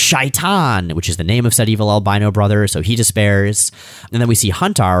name him Shaitan, which is the name of said evil albino brother, so he despairs. And then we see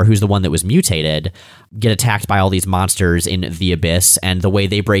Huntar, who's the one that was mutated, get attacked by all these monsters in the Abyss. And the way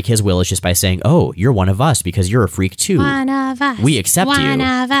they break his will is just by saying, oh, you're one of us because you're a freak too. One of us. We accept you. One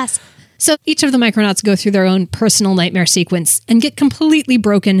of us. So each of the Micronauts go through their own personal nightmare sequence and get completely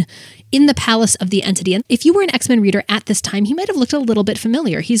broken in the palace of the entity. And if you were an X-Men reader at this time, he might have looked a little bit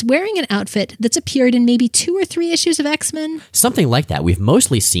familiar. He's wearing an outfit that's appeared in maybe 2 or 3 issues of X-Men. Something like that. We've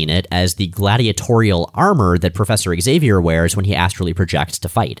mostly seen it as the gladiatorial armor that Professor Xavier wears when he astrally projects to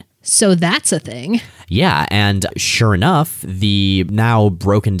fight. So that's a thing. Yeah, and sure enough, the now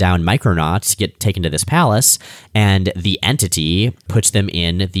broken down Micronauts get taken to this palace, and the entity puts them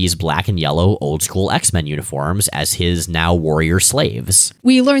in these black and yellow old school X-Men uniforms as his now warrior slaves.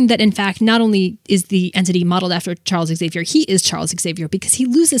 We learned that, in fact, not only is the entity modeled after Charles Xavier, he is Charles Xavier because he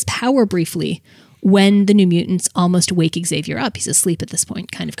loses power briefly when the New Mutants almost wake Xavier up. He's asleep at this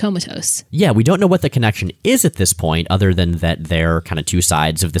point, kind of comatose. Yeah, we don't know what the connection is at this point, other than that they're kind of two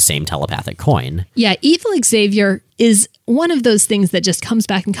sides of the same telepathic coin. Yeah, evil Xavier is one of those things that just comes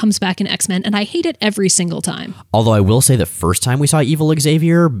back in X-Men, and I hate it every single time. Although I will say the first time we saw evil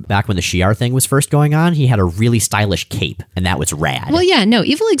Xavier, back when the Shi'ar thing was first going on, he had a really stylish cape, and that was rad. Well, yeah, no,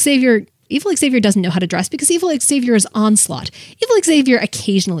 Evil Xavier doesn't know how to dress because Evil Xavier is Onslaught. Evil Xavier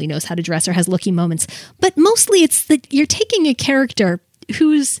occasionally knows how to dress or has looky moments, but mostly it's that you're taking a character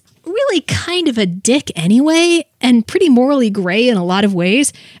who's really kind of a dick anyway and pretty morally gray in a lot of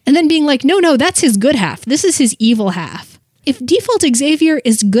ways, and then being like, no, that's his good half. This is his evil half. If Default Xavier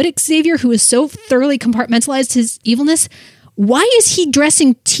is good Xavier, who has so thoroughly compartmentalized his evilness, why is he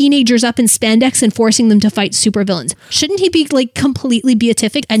dressing teenagers up in spandex and forcing them to fight supervillains? Shouldn't he be like completely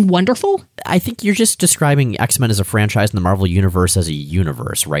beatific and wonderful? I think you're just describing X-Men as a franchise in the Marvel Universe as a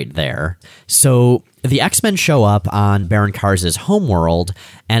universe right there. So The X-Men show up on Baron Karza's homeworld,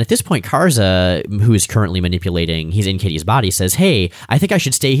 and at this point, Karza, who is currently manipulating, he's in Kitty's body, says, hey, I think I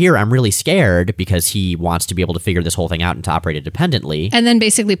should stay here. I'm really scared, because he wants to be able to figure this whole thing out and to operate independently. And then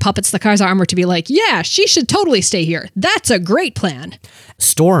basically puppets the Karza armor to be like, yeah, she should totally stay here. That's a great plan.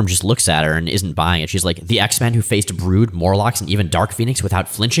 Storm just looks at her and isn't buying it. She's like, the X-Men who faced Brood, Morlocks, and even Dark Phoenix without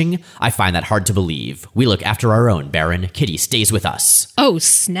flinching? I find that hard to believe. We look after our own, Baron. Kitty stays with us. Oh,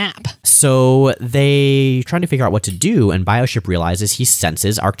 snap. So they trying to figure out what to do, and Bioship realizes he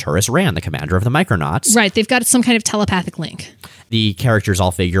senses Arcturus Rand, the commander of the Micronauts. Right, they've got some kind of telepathic link. The characters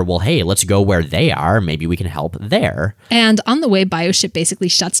all figure, well, hey, let's go where they are. Maybe we can help there. And on the way, Bioship basically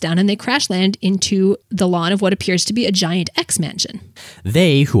shuts down and they crash land into the lawn of what appears to be a giant X-mansion.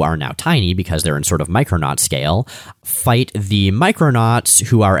 They, who are now tiny because they're in sort of Micronaut scale, fight the Micronauts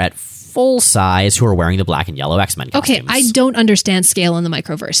who are at full size, who are wearing the black and yellow X-Men costumes. Okay, I don't understand scale in the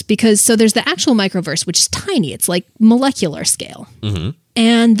microverse because so there's the actual microverse, which is tiny. It's like molecular scale. Mm-hmm.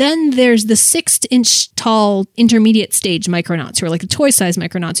 And then there's the 6-inch tall intermediate stage Micronauts, who are like the toy-sized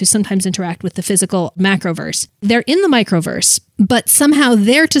Micronauts who sometimes interact with the physical macroverse. They're in the microverse, but somehow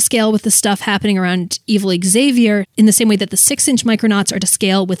they're to scale with the stuff happening around Evil Xavier in the same way that the 6-inch Micronauts are to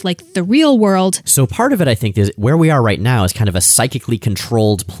scale with like the real world. So part of it, I think, is where we are right now is kind of a psychically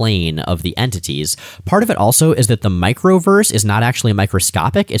controlled plane of the entities. Part of it also is that the microverse is not actually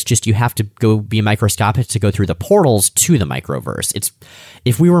microscopic. It's just you have to go be microscopic to go through the portals to the microverse.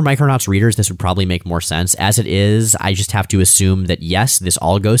 If we were Micronauts readers, this would probably make more sense. As it is, I just have to assume that, yes, this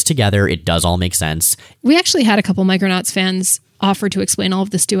all goes together. It does all make sense. We actually had a couple Micronauts fans offer to explain all of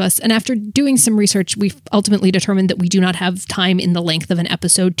this to us. And after doing some research, we've ultimately determined that we do not have time in the length of an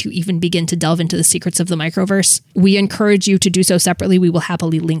episode to even begin to delve into the secrets of the microverse. We encourage you to do so separately. We will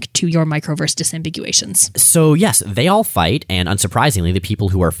happily link to your microverse disambiguations. So yes, they all fight, and unsurprisingly, the people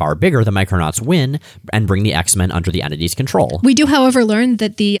who are far bigger, the Micronauts, win and bring the X-Men under the entity's control. We do, however, learn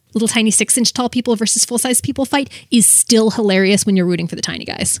that the little tiny 6-inch tall people versus full-size people fight is still hilarious when you're rooting for the tiny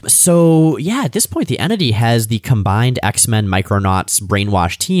guys. So yeah, at this point, the entity has the combined X-Men, Micronauts,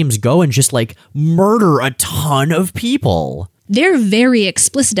 brainwashed teams go and just like murder a ton of people. They're very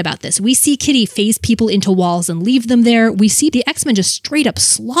explicit about this. We see Kitty phase people into walls and leave them there. We see the X-Men just straight up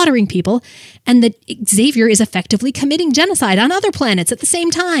slaughtering people, and that Xavier is effectively committing genocide on other planets at the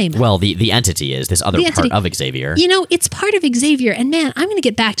same time. Well, the entity is this other part of Xavier. You know, it's part of Xavier, and man, I'm going to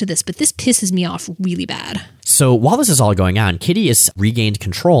get back to this, but this pisses me off really bad. So while this is all going on, Kitty has regained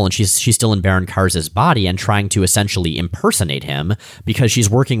control, and she's still in Baron Karza's body and trying to essentially impersonate him because she's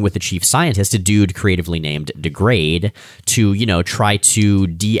working with the chief scientist, a dude creatively named Degrade, to, you know, try to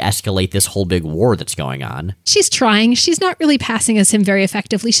de-escalate this whole big war that's going on. She's trying. She's not really passing as him very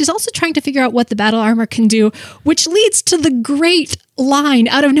effectively. She's also trying to figure out what the battle armor can do, which leads to the great line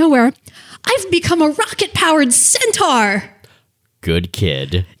out of nowhere. I've become a rocket-powered centaur. Good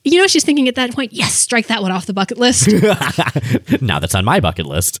kid. You know, she's thinking at that point, yes, strike that one off the bucket list. Now that's on my bucket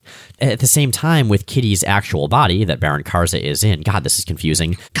list. At the same time, with Kitty's actual body that Baron Karza is in, God, this is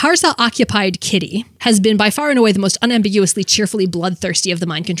confusing. Karza-occupied Kitty has been by far and away the most unambiguously, cheerfully bloodthirsty of the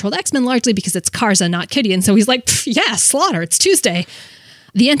mind-controlled X-Men, largely because it's Karza, not Kitty, and so he's like, yeah, slaughter, it's Tuesday.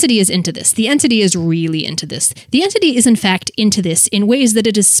 The entity is into this. The entity is really into this. The entity is, in fact, into this in ways that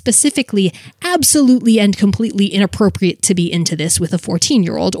it is specifically, absolutely, and completely inappropriate to be into this with a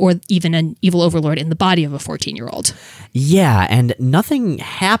 14-year-old or even an evil overlord in the body of a 14-year-old. Yeah, and nothing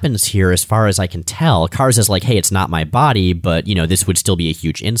happens here as far as I can tell. Karza's like, hey, it's not my body, but, you know, this would still be a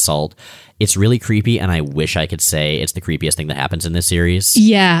huge insult. It's really creepy, and I wish I could say it's the creepiest thing that happens in this series.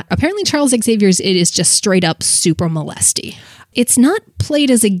 Yeah, apparently Charles Xavier's it is just straight up super molesty. It's not played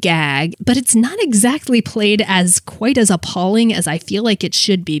as a gag, but it's not exactly played as quite as appalling as I feel like it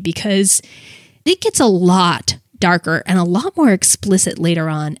should be, because it gets a lot darker and a lot more explicit later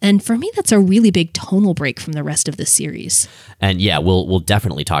on. And for me, that's a really big tonal break from the rest of the series. And yeah, we'll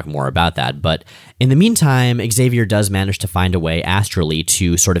definitely talk more about that. But in the meantime, Xavier does manage to find a way astrally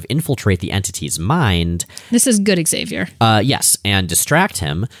to sort of infiltrate the entity's mind. This is good, Xavier. Yes, and distract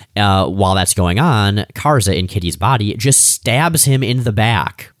him. While that's going on, Karza in Kitty's body just stabs him in the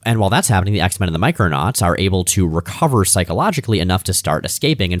back. And while that's happening, the X-Men and the Micronauts are able to recover psychologically enough to start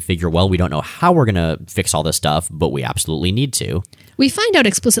escaping and figure, well, we don't know how we're going to fix all this stuff, but we absolutely need to. We find out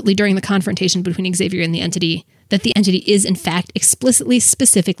explicitly during the confrontation between Xavier and the entity that the entity is, in fact, explicitly,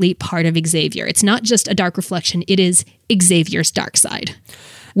 specifically part of Xavier. It's not just a dark reflection, it is Xavier's dark side,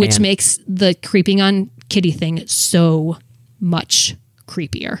 which makes the creeping on Kitty thing so much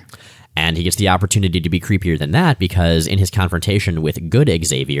creepier. And he gets the opportunity to be creepier than that because in his confrontation with good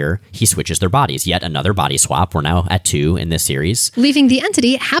Xavier, he switches their bodies. Yet another body swap. We're now at 2 in this series. Leaving the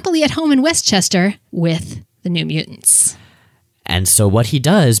entity happily at home in Westchester with the New Mutants. And so what he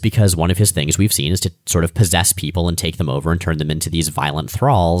does, because one of his things we've seen is to sort of possess people and take them over and turn them into these violent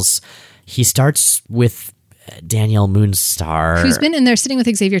thralls, he starts with Danielle Moonstar, who's been in there sitting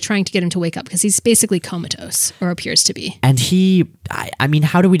with Xavier trying to get him to wake up because he's basically comatose, or appears to be. And I mean,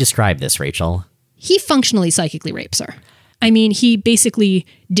 how do we describe this, Rachel? He functionally psychically rapes her. I mean, he basically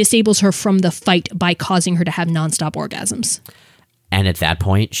disables her from the fight by causing her to have nonstop orgasms. And at that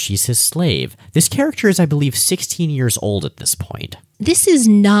point, she's his slave. This character is, I believe, 16 years old at this point. This is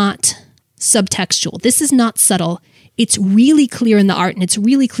not subtextual. This is not subtle. It's really clear in the art, and it's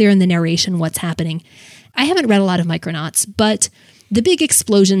really clear in the narration what's happening. I haven't read a lot of Micronauts, but the big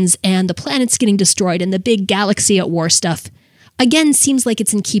explosions and the planets getting destroyed and the big galaxy at war stuff, again, seems like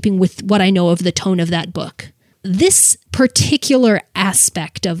it's in keeping with what I know of the tone of that book. This particular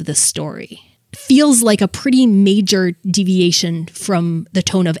aspect of the story feels like a pretty major deviation from the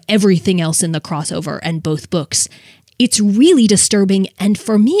tone of everything else in the crossover and both books. It's really disturbing, and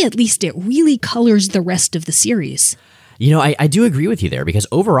for me at least, it really colors the rest of the series. You know, I do agree with you there because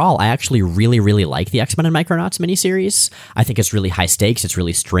overall, I actually really, really like the X-Men and Micronauts miniseries. I think it's really high stakes, it's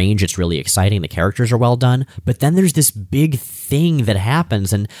really strange, it's really exciting, the characters are well done, but then there's this big thing that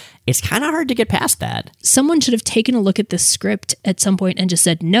happens, and it's kind of hard to get past that. Someone should have taken a look at this script at some point and just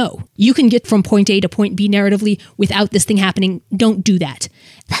said, no, you can get from point A to point B narratively without this thing happening. Don't do that.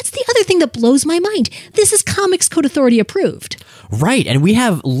 That's the other thing that blows my mind. This is Comics Code Authority approved. Right, and we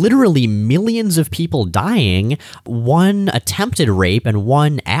have literally millions of people dying, one attempted rape and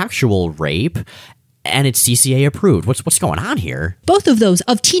one actual rape, and it's CCA approved. What's going on here? Both of those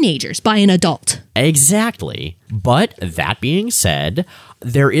of teenagers by an adult. Exactly. But that being said,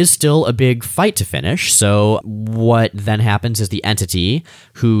 there is still a big fight to finish. So what then happens is the entity,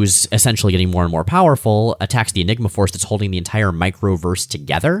 who's essentially getting more and more powerful, attacks the Enigma Force that's holding the entire microverse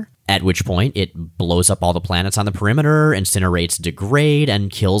together. At which point, it blows up all the planets on the perimeter, incinerates Degrade,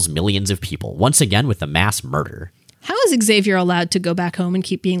 and kills millions of people, once again with the mass murder. How is Xavier allowed to go back home and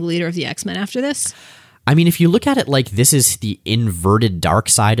keep being the leader of the X-Men after this? I mean, if you look at it like this is the inverted dark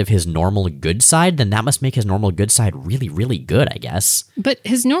side of his normal good side, then that must make his normal good side really, really good, I guess. But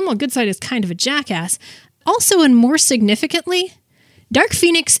his normal good side is kind of a jackass. Also, and more significantly, Dark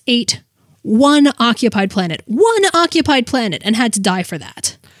Phoenix ate one occupied planet, and had to die for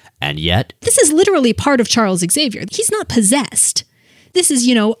that. And yet, this is literally part of Charles Xavier. He's not possessed. This is,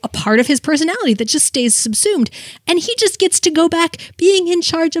 a part of his personality that just stays subsumed. And he just gets to go back being in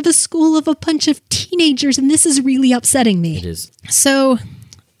charge of a school of a bunch of teenagers. And this is really upsetting me. It is. So,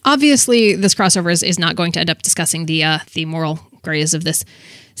 obviously, this crossover is not going to end up discussing the moral grays of this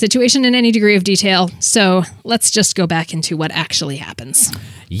situation in any degree of detail. So, let's just go back into what actually happens.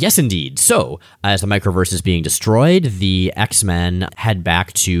 Yes, indeed. So, as the microverse is being destroyed, the X-Men head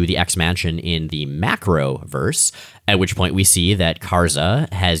back to the X-Mansion in the Macroverse, at which point we see that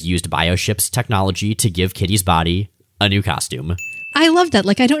Karza has used BioShip's technology to give Kitty's body a new costume. I love that.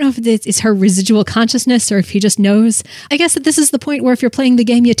 I don't know if it's her residual consciousness or if he just knows. I guess that this is the point where if you're playing the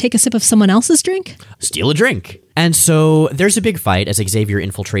game, you take a sip of someone else's drink. Steal a drink. And so there's a big fight as Xavier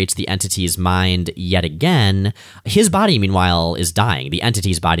infiltrates the entity's mind yet again. His body, meanwhile, is dying, the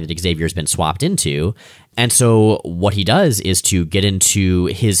entity's body that Xavier's been swapped into. And so what he does is to get into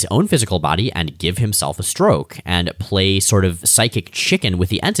his own physical body and give himself a stroke and play sort of psychic chicken with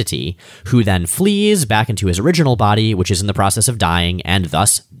the entity, who then flees back into his original body, which is in the process of dying, and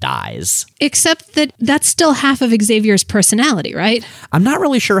thus dies. Except that that's still half of Xavier's personality, right? I'm not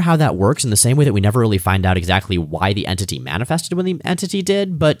really sure how that works in the same way that we never really find out exactly why the entity manifested when the entity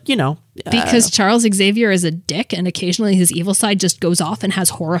did, but, because Charles Xavier is a dick and occasionally his evil side just goes off and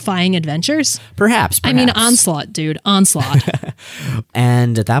has horrifying adventures? Perhaps. I mean, Onslaught, dude. Onslaught.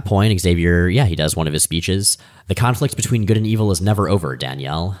 And at that point, Xavier, he does one of his speeches. The conflict between good and evil is never over,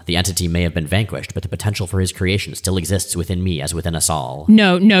 Danielle. The entity may have been vanquished, but the potential for his creation still exists within me as within us all.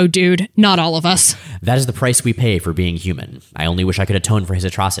 No, dude. Not all of us. That is the price we pay for being human. I only wish I could atone for his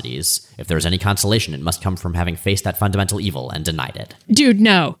atrocities. If there is any consolation, it must come from having faced that fundamental evil and denied it. Dude,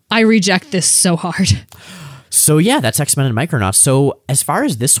 no. I reject this so hard. So yeah, that's X-Men and Micronauts. So as far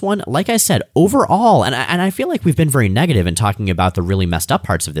as this one, like I said, overall, and I feel like we've been very negative in talking about the really messed up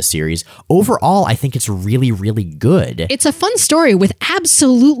parts of this series. Overall, I think it's really, really good. It's a fun story with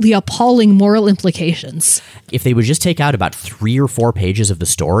absolutely appalling moral implications. If they would just take out about 3 or 4 pages of the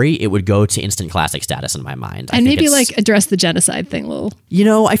story, it would go to instant classic status in my mind. And maybe like address the genocide thing a little. You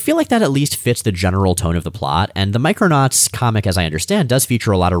know, I feel like that at least fits the general tone of the plot. And the Micronauts comic, as I understand, does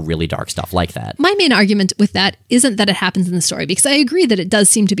feature a lot of really dark stuff like that. My main argument with that isn't that it happens in the story, because I agree that it does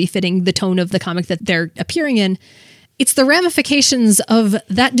seem to be fitting the tone of the comic that they're appearing in. It's the ramifications of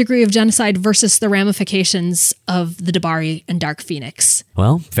that degree of genocide versus the ramifications of the Dabari and Dark Phoenix.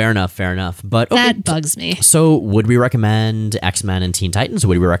 Well, fair enough. But okay, that bugs me. So would we recommend X-Men and Teen Titans?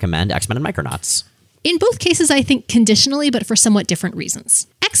 Would we recommend X-Men and Micronauts? In both cases, I think conditionally, but for somewhat different reasons.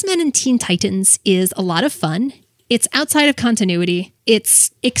 X-Men and Teen Titans is a lot of fun. It's outside of continuity.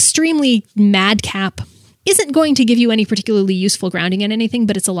 It's extremely madcap. Isn't going to give you any particularly useful grounding in anything,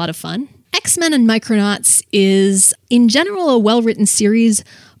 but it's a lot of fun. X-Men and Micronauts is, in general, a well-written series,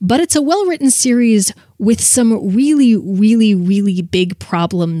 but it's a well-written series with some really, really, really big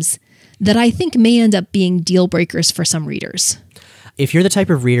problems that I think may end up being deal breakers for some readers. If you're the type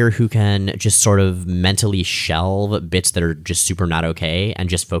of reader who can just sort of mentally shelve bits that are just super not okay and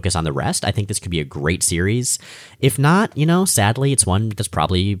just focus on the rest, I think this could be a great series. If not, you know, sadly, it's one that's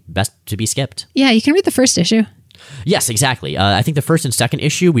probably best to be skipped. Yeah, you can read the first issue. Yes, exactly. I think the first and second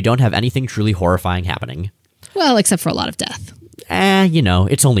issue, we don't have anything truly horrifying happening. Well, except for a lot of death. You know,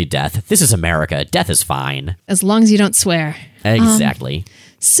 it's only death. This is America. Death is fine. As long as you don't swear. Exactly.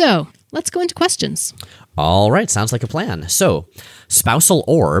 So, let's go into questions. All right, sounds like a plan. So, Spousal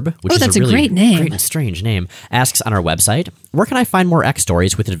Orb, which is that's a really great name. Great and strange name, asks on our website, where can I find more X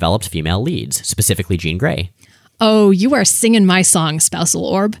stories with developed female leads, specifically Jean Grey? Oh, you are singing my song, Spousal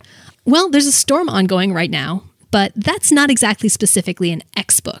Orb. Well, there's a Storm ongoing right now, but that's not exactly specifically an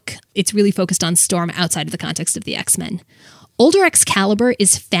X book. It's really focused on Storm outside of the context of the X-Men. Older Excalibur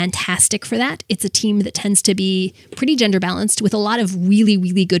is fantastic for that. It's a team that tends to be pretty gender balanced with a lot of really,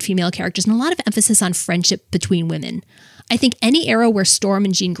 really good female characters and a lot of emphasis on friendship between women. I think any era where Storm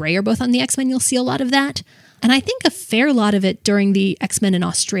and Jean Grey are both on the X-Men, you'll see a lot of that. And I think a fair lot of it during the X-Men in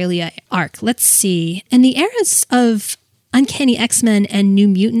Australia arc. Let's see. And the eras of Uncanny X-Men and New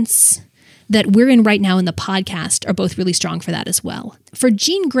Mutants that we're in right now in the podcast are both really strong for that as well. For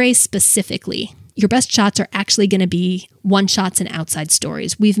Jean Grey specifically, your best shots are actually going to be one-shots and outside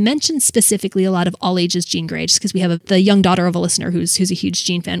stories. We've mentioned specifically a lot of all-ages Jean Grey, just because we have the young daughter of a listener who's a huge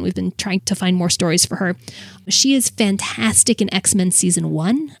Jean fan. We've been trying to find more stories for her. She is fantastic in X-Men Season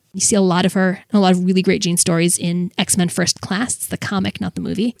 1. You see a lot of her, and a lot of really great Jean stories in X-Men First Class. It's the comic, not the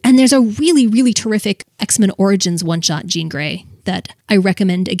movie. And there's a really, really terrific X-Men Origins one-shot Jean Grey that I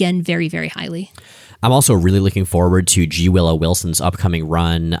recommend, again, very, very highly. I'm also really looking forward to G. Willow Wilson's upcoming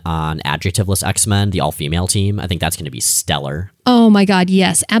run on Adjectiveless X-Men, the all-female team. I think that's going to be stellar. Oh my God,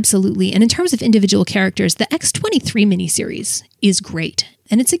 yes, absolutely. And in terms of individual characters, the X-23 miniseries is great.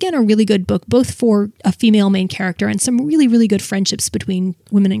 And it's, again, a really good book, both for a female main character and some really, really good friendships between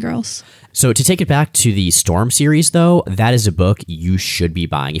women and girls. So to take it back to the Storm series, though, that is a book you should be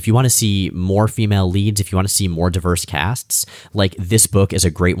buying. If you want to see more female leads, if you want to see more diverse casts, like, this book is a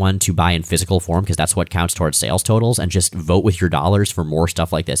great one to buy in physical form because that's what counts towards sales totals, and just vote with your dollars for more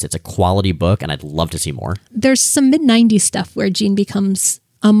stuff like this. It's a quality book, and I'd love to see more. There's some mid-90s stuff where Jean becomes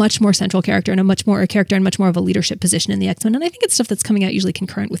a much more central character and a much more of a leadership position in the X-Men. And I think it's stuff that's coming out usually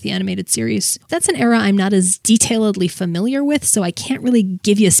concurrent with the animated series. That's an era I'm not as detailedly familiar with, so I can't really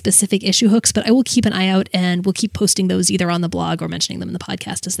give you specific issue hooks, but I will keep an eye out and we'll keep posting those either on the blog or mentioning them in the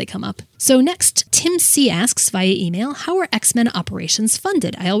podcast as they come up. So next, Tim C. asks via email, how are X-Men operations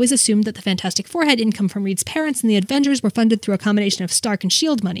funded? I always assumed that the Fantastic Four had income from Reed's parents and the Avengers were funded through a combination of Stark and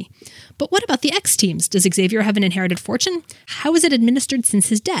S.H.I.E.L.D. money. But what about the X-teams? Does Xavier have an inherited fortune? How is it administered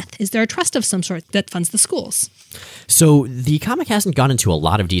since his death? Is there a trust of some sort that funds the schools? So the comic hasn't gone into a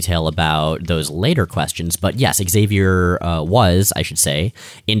lot of detail about those later questions, but yes, Xavier was, I should say,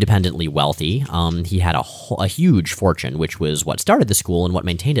 independently wealthy. He had a huge fortune, which was what started the school and what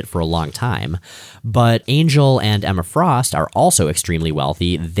maintained it for a long time. But Angel and Emma Frost are also extremely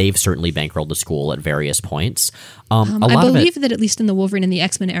wealthy. They've certainly bankrolled the school at various points. I believe that at least in the Wolverine and the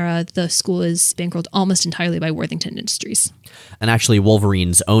X-Men era, the school is bankrolled almost entirely by Worthington Industries. And actually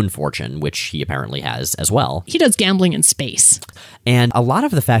Wolverine's own fortune, which he apparently has as well. He does gambling in space. And a lot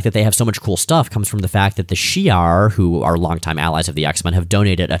of the fact that they have so much cool stuff comes from the fact that the Shi'ar, who are longtime allies of the X-Men, have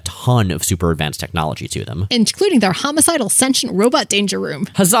donated a ton of super advanced technology to them. Including their homicidal sentient robot danger room.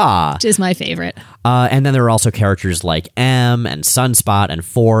 Huzzah! Which is my favorite. And then there are also characters like M and Sunspot and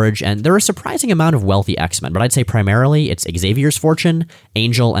Forge, and there are a surprising amount of wealthy X-Men, but I'd say primarily it's Xavier's fortune,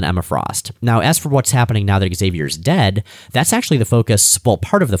 Angel, and Emma Frost. Now, as for what's happening now that Xavier's dead, that's actually the focus, well,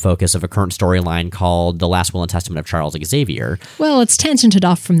 part of the focus of a current storyline called The Last Will and Testament of Charles Xavier. Well, it's tangented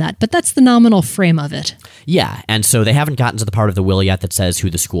off from that, but that's the nominal frame of it. Yeah, and so they haven't gotten to the part of the will yet that says who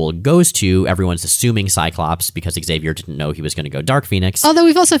the school goes to. Everyone's assuming Cyclops because Xavier didn't know he was going to go Dark Phoenix. Although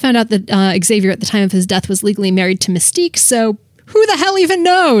we've also found out that Xavier at the time of his death was legally married to Mystique, so who the hell even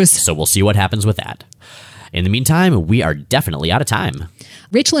knows? So we'll see what happens with that. In the meantime, we are definitely out of time.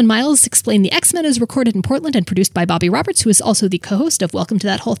 Rachel and Miles Explain the X-Men is recorded in Portland and produced by Bobby Roberts, who is also the co-host of Welcome to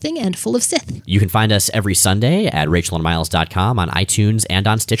That Whole Thing and Full of Sith. You can find us every Sunday at rachelandmiles.com, on iTunes, and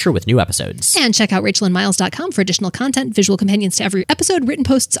on Stitcher with new episodes. And check out rachelandmiles.com for additional content, visual companions to every episode, written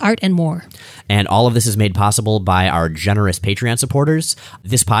posts, art, and more. And all of this is made possible by our generous Patreon supporters.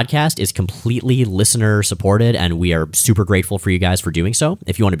 This podcast is completely listener-supported, and we are super grateful for you guys for doing so.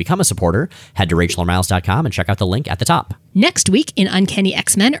 If you want to become a supporter, head to rachelandmiles.com and check out the link at the top. Next week in Uncanny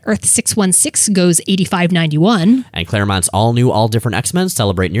X-Men, Earth 616 goes 8591. And Claremont's all-new, all-different X-Men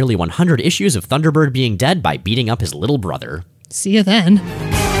celebrate nearly 100 issues of Thunderbird being dead by beating up his little brother. See you then.